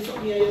while I did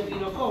something here, you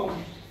know,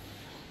 come.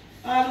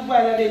 All the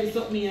while I did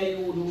something here,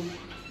 you do.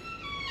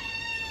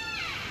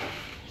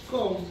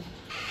 Come.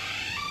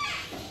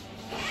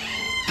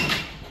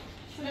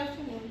 Good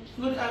afternoon.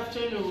 Good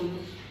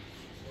afternoon.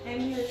 I'm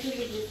here to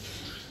visit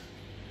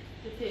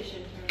the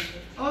patient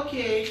currently.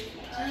 Okay.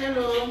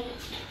 Hello.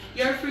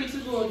 You're free to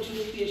go to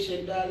the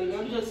patient, darling.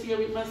 I'm just here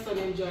with my son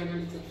enjoying a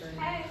little time.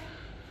 Hi.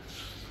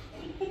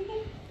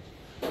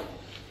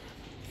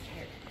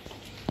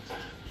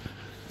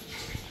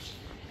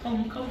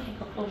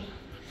 Come.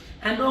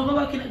 And don't go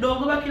back in the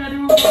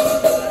room.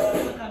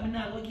 I'm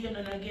not going to give you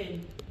none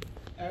again.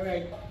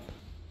 Alright.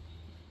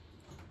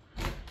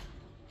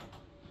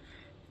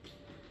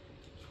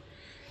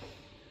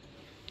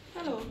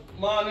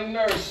 Morning,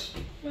 nurse.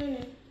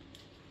 When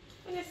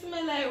it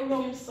smell like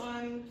rum,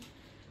 son,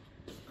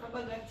 a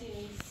bag of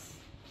things.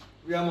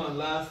 Yeah, man,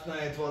 last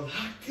night was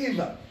active.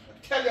 I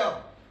tell you,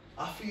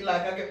 I feel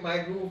like I get my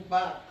groove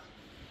back.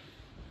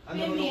 I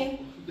never know.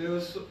 There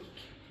was two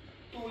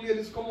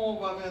ladies come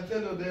over and I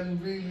tell you, them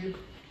really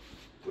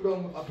put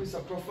on a piece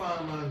of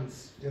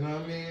performance. You know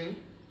what I mean?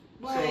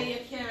 Why you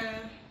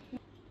can't?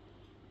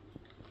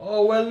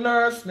 Oh, well,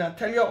 nurse, me I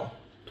tell you,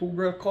 two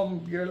girls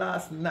come here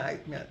last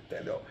night, me I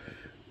tell you.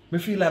 Me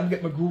feel like I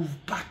get my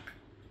groove back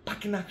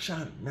in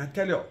action, me I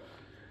tell you.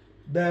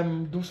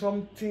 Them do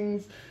some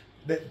things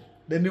that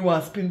then you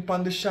want to spin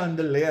on the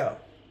chandelier.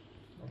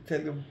 I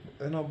tell you,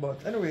 you know,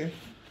 but anyway,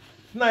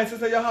 it's nice to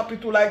say you're happy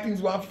to like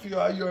things going for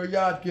your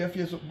yard, your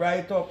face look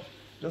bright up,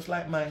 just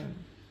like mine.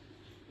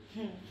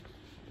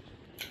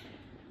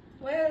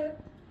 Well,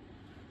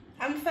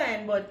 I'm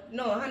fine, but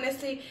no,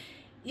 honestly,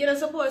 you're not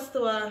supposed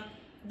to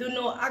do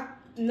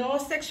no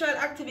sexual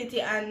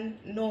activity and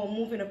no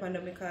moving up on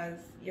them because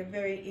you're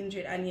very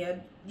injured and you're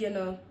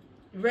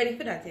ready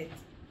for that yet.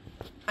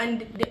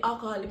 And the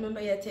alcohol, remember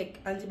you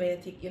take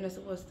antibiotic, you're not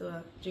supposed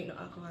to drink no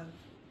alcohol.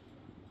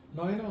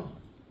 No, you know.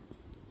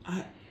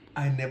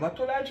 I never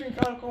told I drink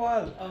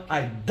alcohol. Okay.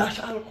 I dash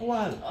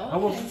alcohol. Okay. I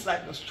was just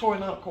like just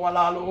throwing alcohol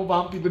all over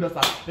and people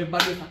just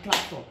everybody just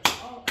clap up.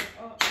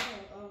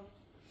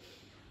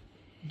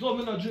 Don't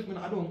me not drink,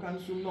 I don't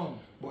consume none.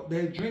 But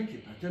they drink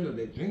it. I tell you,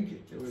 they drink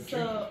it. They will drink it.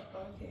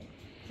 Okay.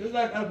 So it's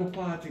like I go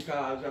party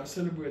because I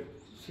celebrate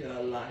she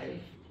alive.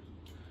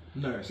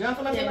 Nurse. You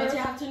understand? Yeah, but you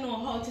have to know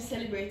how to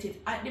celebrate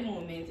it at the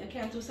moment. You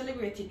can't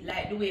celebrate it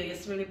like the way you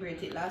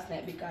celebrated last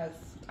night because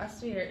I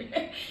swear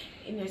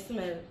in your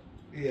smell.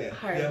 Yeah,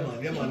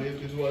 horrible. yeah man.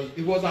 It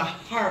was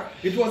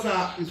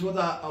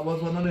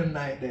one of them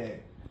night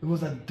there. It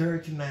was a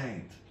dirty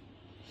night.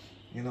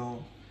 You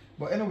know.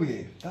 But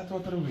anyway, that's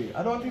out of the way.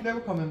 I don't think they were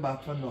coming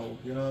back for now,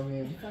 you know what I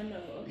mean? For now,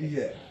 okay.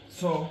 Yeah.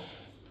 So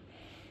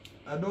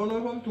I don't know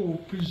if I'm too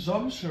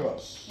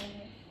presumptuous.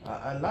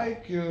 I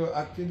like your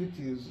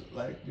activities,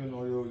 like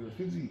your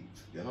physique,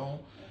 you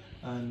know.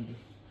 And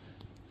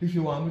if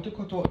you want me to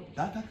cut out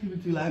that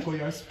activity like or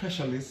you're a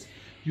specialist,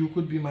 you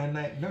could be my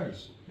night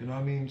nurse. You know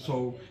what I mean?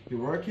 So you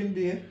work in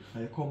day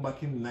and you come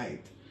back in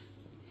night.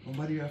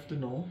 Nobody have to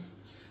know.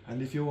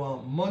 And if you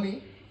want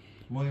money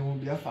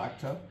won't be a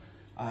factor.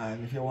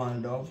 And if you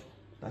want love,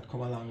 that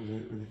come along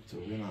with it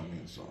too, you know what I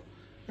mean? So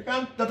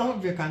that's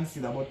what you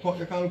consider, but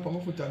you can put my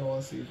foot on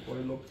and see how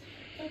it look.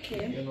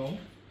 Okay. You know?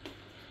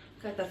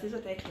 Because that is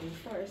what I came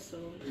for, so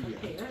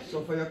okay. Yeah.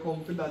 So for you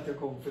come for that, you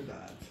come for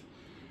that.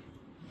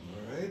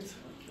 Alright?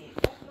 Okay.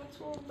 That's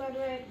not too bad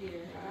right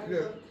here.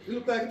 Yeah. You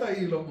look like it's a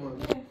heal up, man.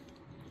 Yeah.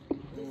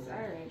 It's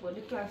alright, but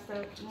the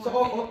cluster. So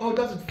how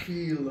does it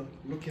feel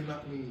looking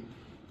at me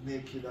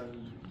naked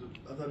and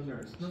as a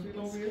nurse? Nothing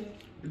no weird?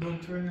 You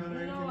don't turn on or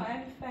anything? No,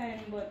 I'm fine,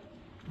 but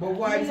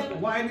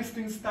why this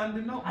thing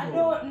standing up? I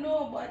don't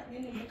know, but you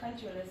need to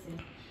control this.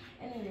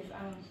 Anyways,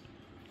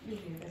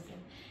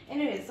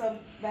 Anyways, so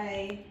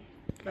by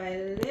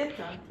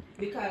later,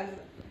 because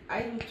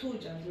I do two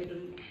jobs, we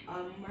do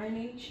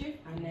morning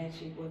shift and night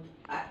shift, but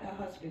at the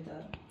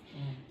hospital.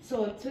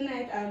 So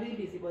tonight I'll be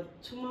busy,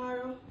 but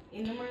tomorrow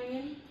in the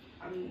morning,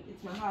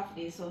 it's my half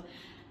day, so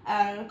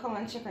I'll come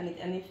and check on it,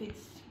 and if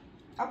it's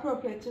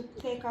appropriate to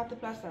take off the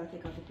plaster, I'll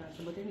take off the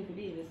plaster, but then you can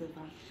behave yourself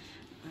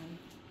and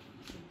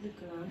look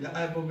around. You're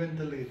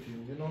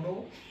hyperventilating, you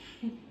know?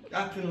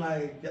 Acting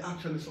like you're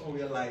actually so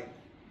you're like.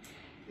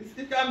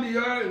 It can be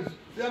yours.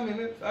 Yeah, I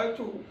mean, I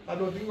too. I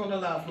don't think it's gonna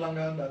last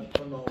longer than that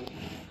for now.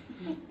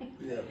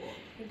 Yeah, boy.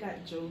 You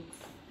got jokes.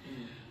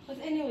 But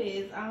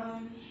anyways,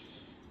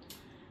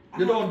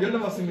 you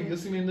never see me. You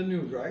see me in the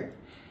news, right?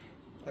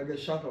 I get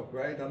shot up,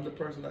 right? I'm the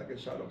person that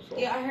gets shot up. So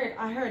yeah,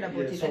 I heard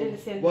about it. So I didn't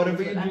say anything.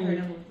 Whatever you I heard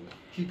do, about it.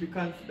 keep it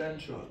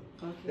confidential.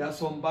 Okay. There are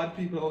some bad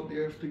people out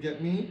there to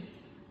get me,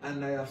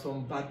 and I have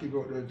some bad people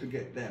out there to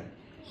get them.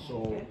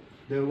 So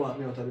they want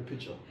me out of the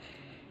picture.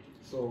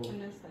 So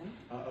understand.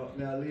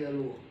 May I lay low.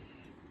 You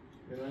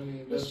know what I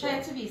mean? Just try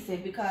to be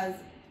safe because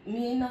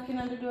me knocking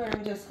on the door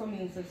and just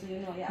coming, so you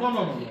know you have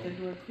to keep the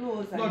door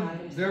closed. No,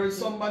 there is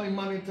somebody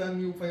monitoring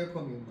you for your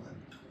coming, man.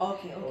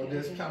 Okay. Or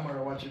there's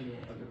camera watching you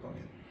as you come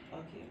in.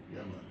 Okay. Yeah,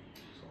 man.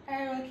 So.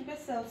 Alright, well, keep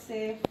yourself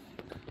safe.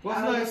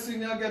 What's nice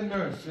seeing you again,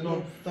 nurse? You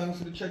know, thanks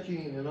for the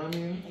check-in. You know what I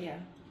mean? Yeah.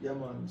 Yeah,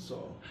 man.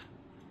 So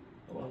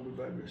I want good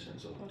vibration.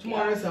 So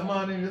tomorrow is the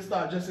morning. You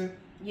start, Jesse.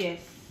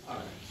 Yes.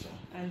 Alright. So.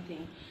 And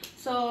thing.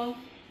 So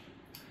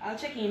I'll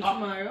check in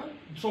tomorrow.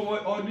 So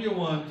what do you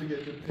want to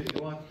get the pay?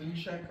 You want it in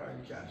check or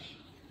in cash?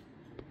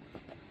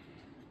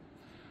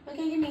 You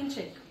can give me a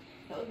check.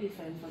 That would be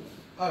fine for me.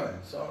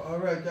 Alright, so I'll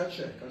write that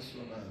check as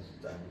soon as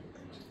time is.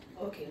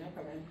 Okay, no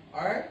problem.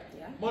 Alright?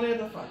 Yeah. Money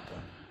is a factor.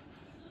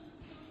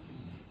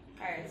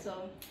 Alright,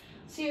 so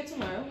see you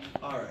tomorrow.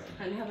 Alright.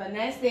 And have a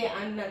nice day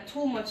and not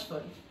too much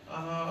fun.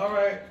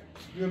 Alright.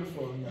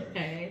 Beautiful, nurse.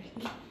 Alright.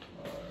 Alright.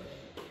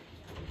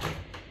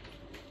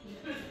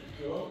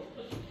 Go.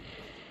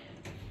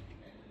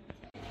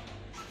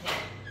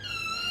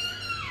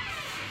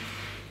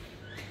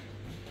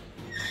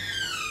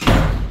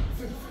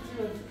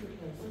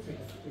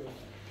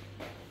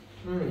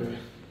 Really?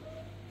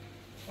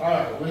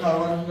 Alright, we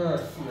have a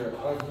nurse here.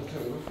 I'll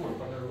tell you before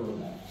on the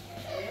road.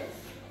 Yes.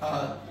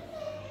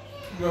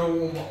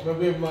 My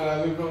baby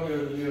mother live down there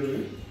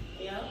lately.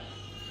 Yeah.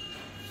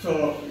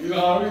 So, you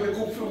know, I really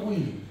cook for we.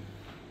 You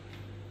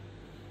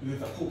need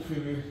to cook for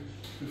the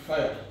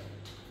fire.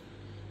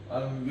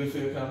 And you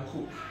say you can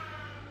cook.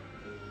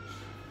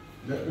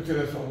 Let me tell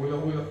you something. We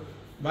don't,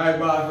 my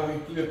boss only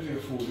play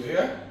food,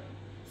 yeah?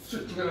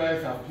 Strictly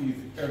rice and peas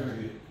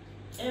every day.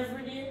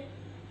 Every day?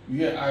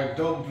 Yeah, I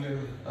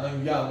dumpling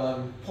and yam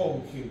and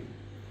pumpkin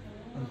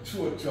and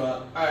chocho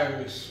and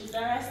Irish. Is the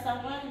rest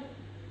of one?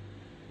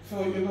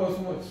 So you know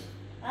so much?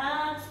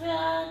 Ask.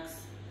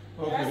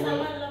 The Okay, rest of well.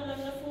 one love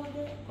the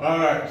food.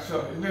 Alright,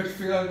 so the next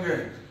thing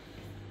again.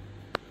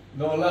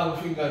 No long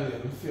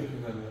fingernail, say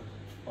fingernail.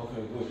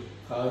 Okay, good.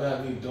 Because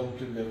I need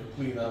dumpling them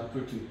clean and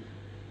pretty.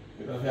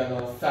 You don't have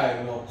no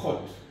style, no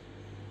cut.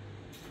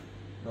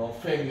 No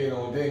fenge,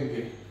 no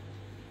dengue.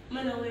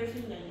 I don't wear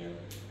fingernail.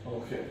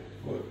 Okay,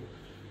 good.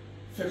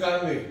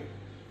 Secondly,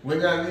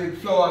 when I need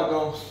flour,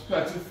 don't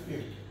scratch your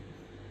skin.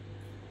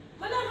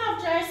 I don't have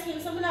dry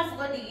skin, so I have to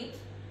go dig it.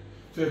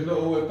 So if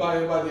no way by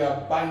your body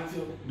and bite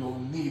you,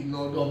 don't need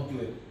no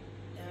dumpling.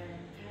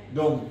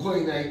 Don't go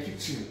in the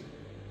kitchen.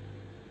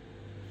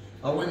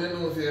 And when you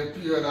know the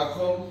period that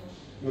come,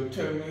 you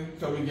tell me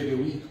so we get a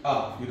week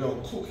off. You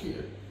don't cook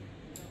here.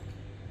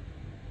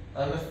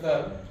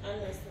 Understand?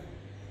 Understand.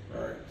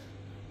 Right.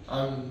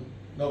 And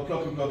no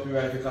plucky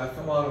rice because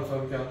some of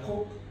them can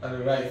cook and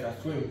the rice are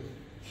swim.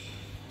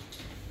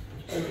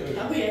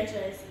 How are you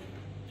trying?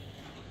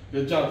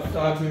 Your job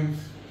starting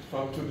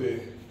from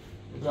today.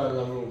 You got a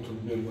room to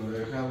build, but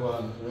you can go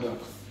and relax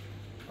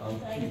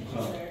and Thank keep you,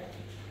 calm. sir.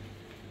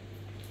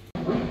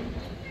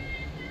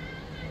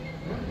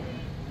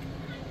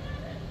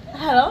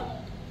 Hello?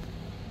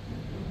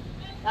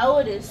 How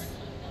old is?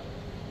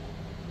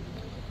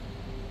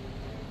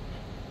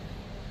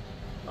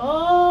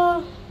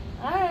 Oh,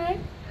 alright.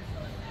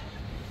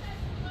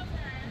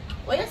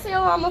 What you say you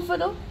want me for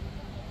do?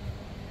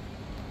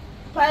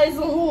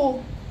 Poison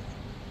who?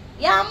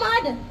 Yeah,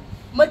 mad.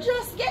 But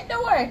just get the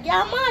work.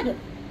 Yeah, mad.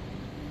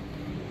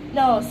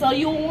 No, so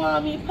you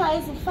want me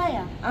poison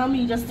fire? I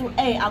mean just to,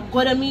 hey, I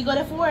go to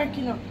for work,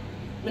 you know.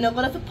 I'm not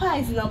going to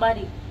poison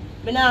nobody.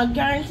 I'm not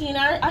guaranteeing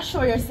or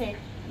assure you say,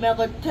 I'm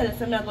going to tell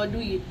you, I'm going to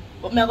do it.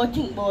 But I'm going to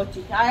think about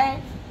it,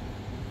 alright?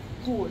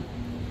 Cool.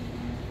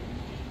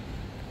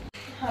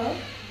 Hello?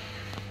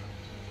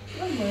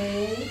 Good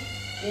morning.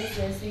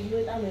 Yes, you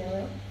good, I'm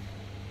well.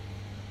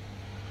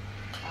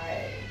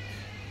 Alright.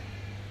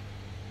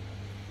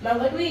 I'm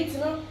going to do it, you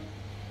know.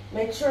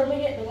 Make sure we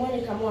get the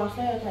money come on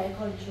fire to the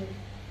country.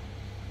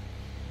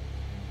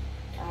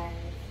 Alright.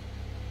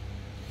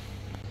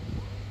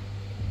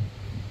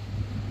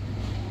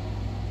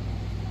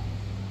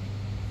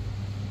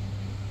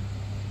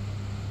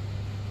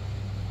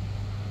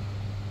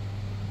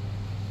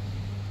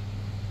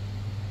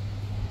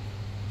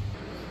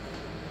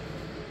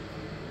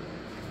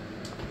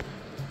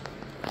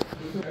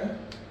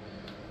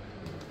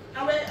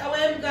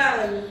 I'm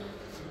gone.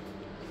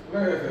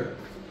 Where is it?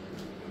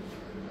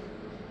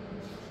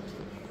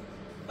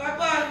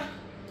 Papa,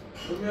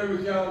 Come here, we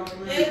can.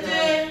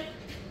 AJ,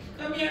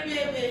 come here,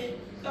 baby.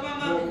 Come on,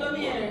 mommy, come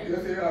here. You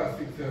say you have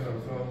 6 years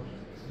old, so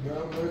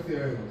I'm going to say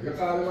you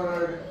call him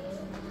already?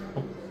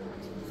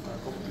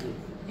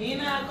 He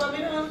not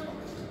coming on.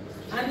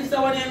 And this is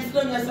one of them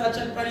slum you saw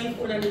chat on his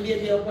phone and the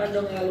baby up and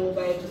down all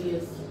over the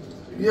place.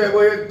 Yeah,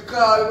 but you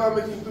call him and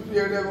make him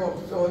prepare them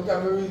up. So one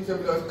time we reach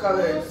him, just call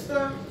it.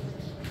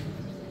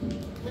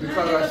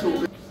 Because I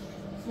shoot.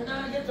 I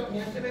don't get up. I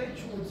tell you the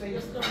truth. So you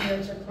slum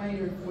you chat on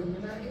your phone.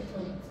 I don't get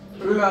up.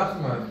 Relax,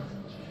 man.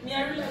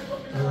 I relax, but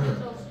I don't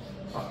get up.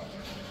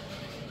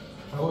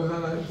 I was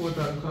on an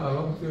important call.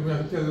 I'm saying I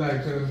tell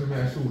like tell them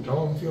to shoot. I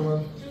want to see you,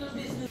 man. You know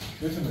business.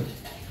 Listen to me.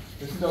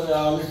 You sit down there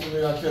and listen to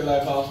me and tell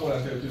like how phone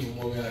and tell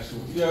people about me and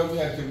shoot. Yeah, me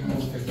and tell you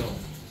about it now.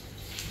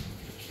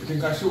 You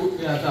think I shoot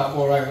me and talk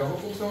about right now?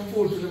 Cook some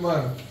food for the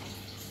man.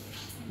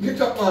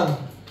 Get up, man.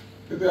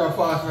 If they are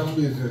fast and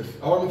business.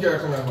 I want to carry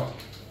coming back.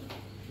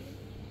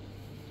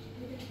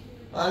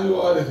 And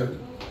you are this.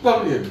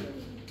 Probably.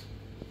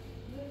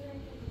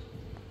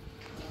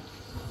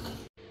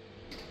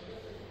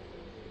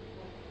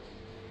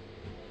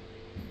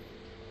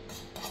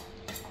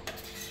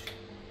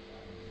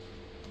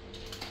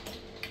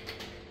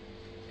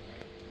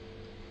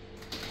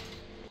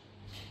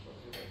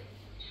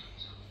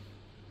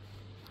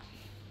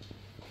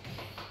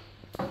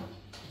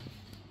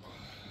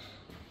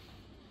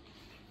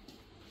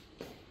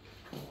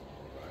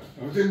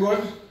 Everything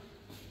good?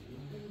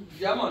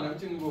 Yeah, man,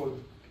 everything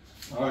good.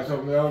 Alright,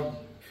 so we have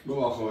go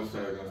walk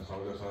outside and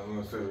come just I'm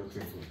gonna say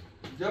everything good.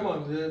 Yeah, man,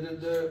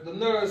 the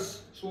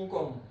nurse soon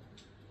come.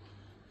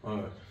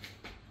 Alright.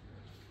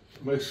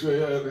 Make sure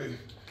you have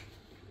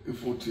the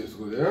food tastes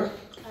good, yeah?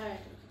 Alright.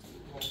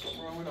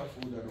 Something wrong with that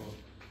food, I know.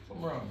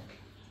 Something wrong.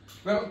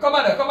 Well, come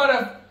on there,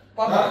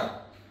 Papa. Huh?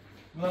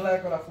 I don't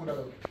like how that food, I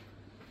know.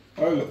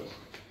 Alright, look.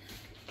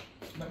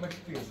 Make me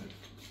taste it.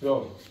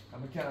 Yo. I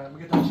get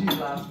a cheese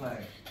last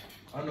night.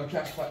 I know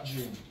catch fat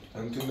dream.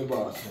 Until the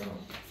boss, you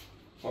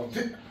know. If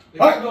you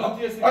Hey, don't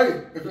taste it, hey,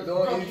 if you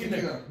broke don't eat in it,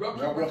 it. you know. Broke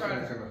You're in broken,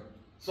 it. you know.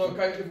 So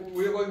if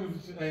we're going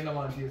to in a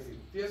man taste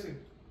it. Taste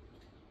it.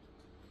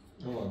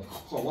 Come on.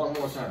 So one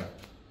more time.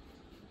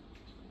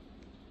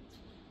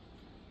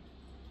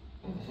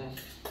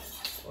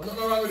 Oh,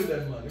 nothing wrong with it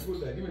then, man. It's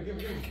good then. Give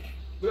me.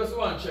 We just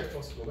want to check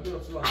first, bro. We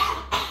just want to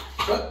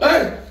check.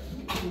 Hey!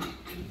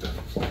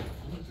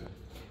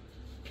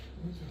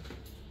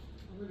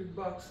 Where the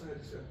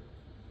backside is there?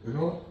 You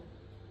know?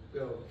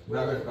 Yo, We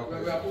are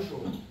push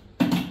over.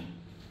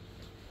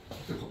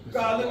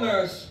 Call the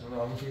nurse.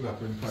 No, I'm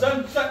fingerprint. Tell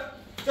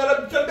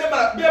them,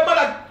 be a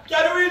mother,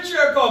 can the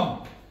wheelchair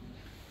come?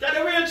 Can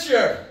the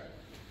wheelchair?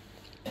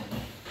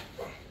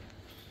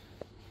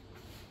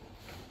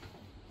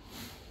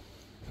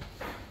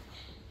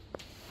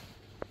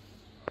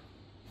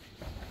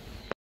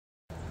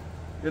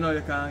 You know,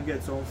 you can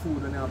get some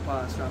food when you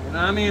pass from. You know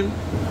what I mean?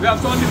 We have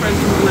some different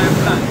things like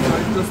plans. So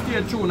you just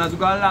stay tuned as you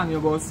go along,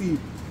 you go see.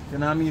 You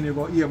know what I mean? You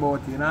go hear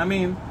about it. You know what I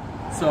mean?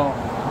 So,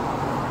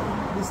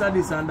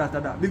 this and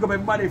that. Big up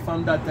everybody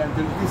from that time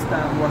till this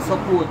time who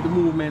support the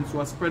movements,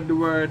 who spread the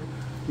word.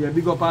 Yeah,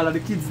 big up all of the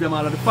kids, them,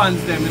 all of the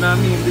fans, them. You know what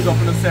I mean? Big up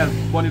for yourself.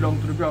 Burn it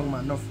down to the ground,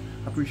 man. Enough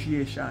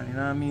appreciation. You know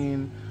what I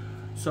mean?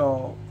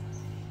 So,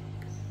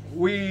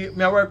 me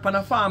work on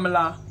a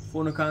formula.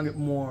 For you can get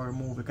more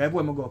movie. Because every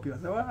time I go up here, I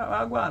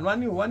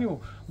say, what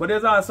new? But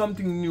there's always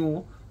something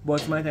new,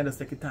 but it might just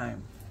take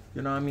time.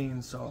 You know what I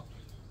mean? So,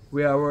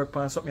 we are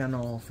working on something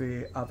now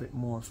to have it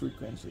more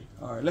frequency.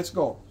 Alright, let's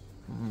go.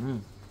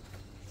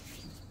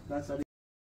 That's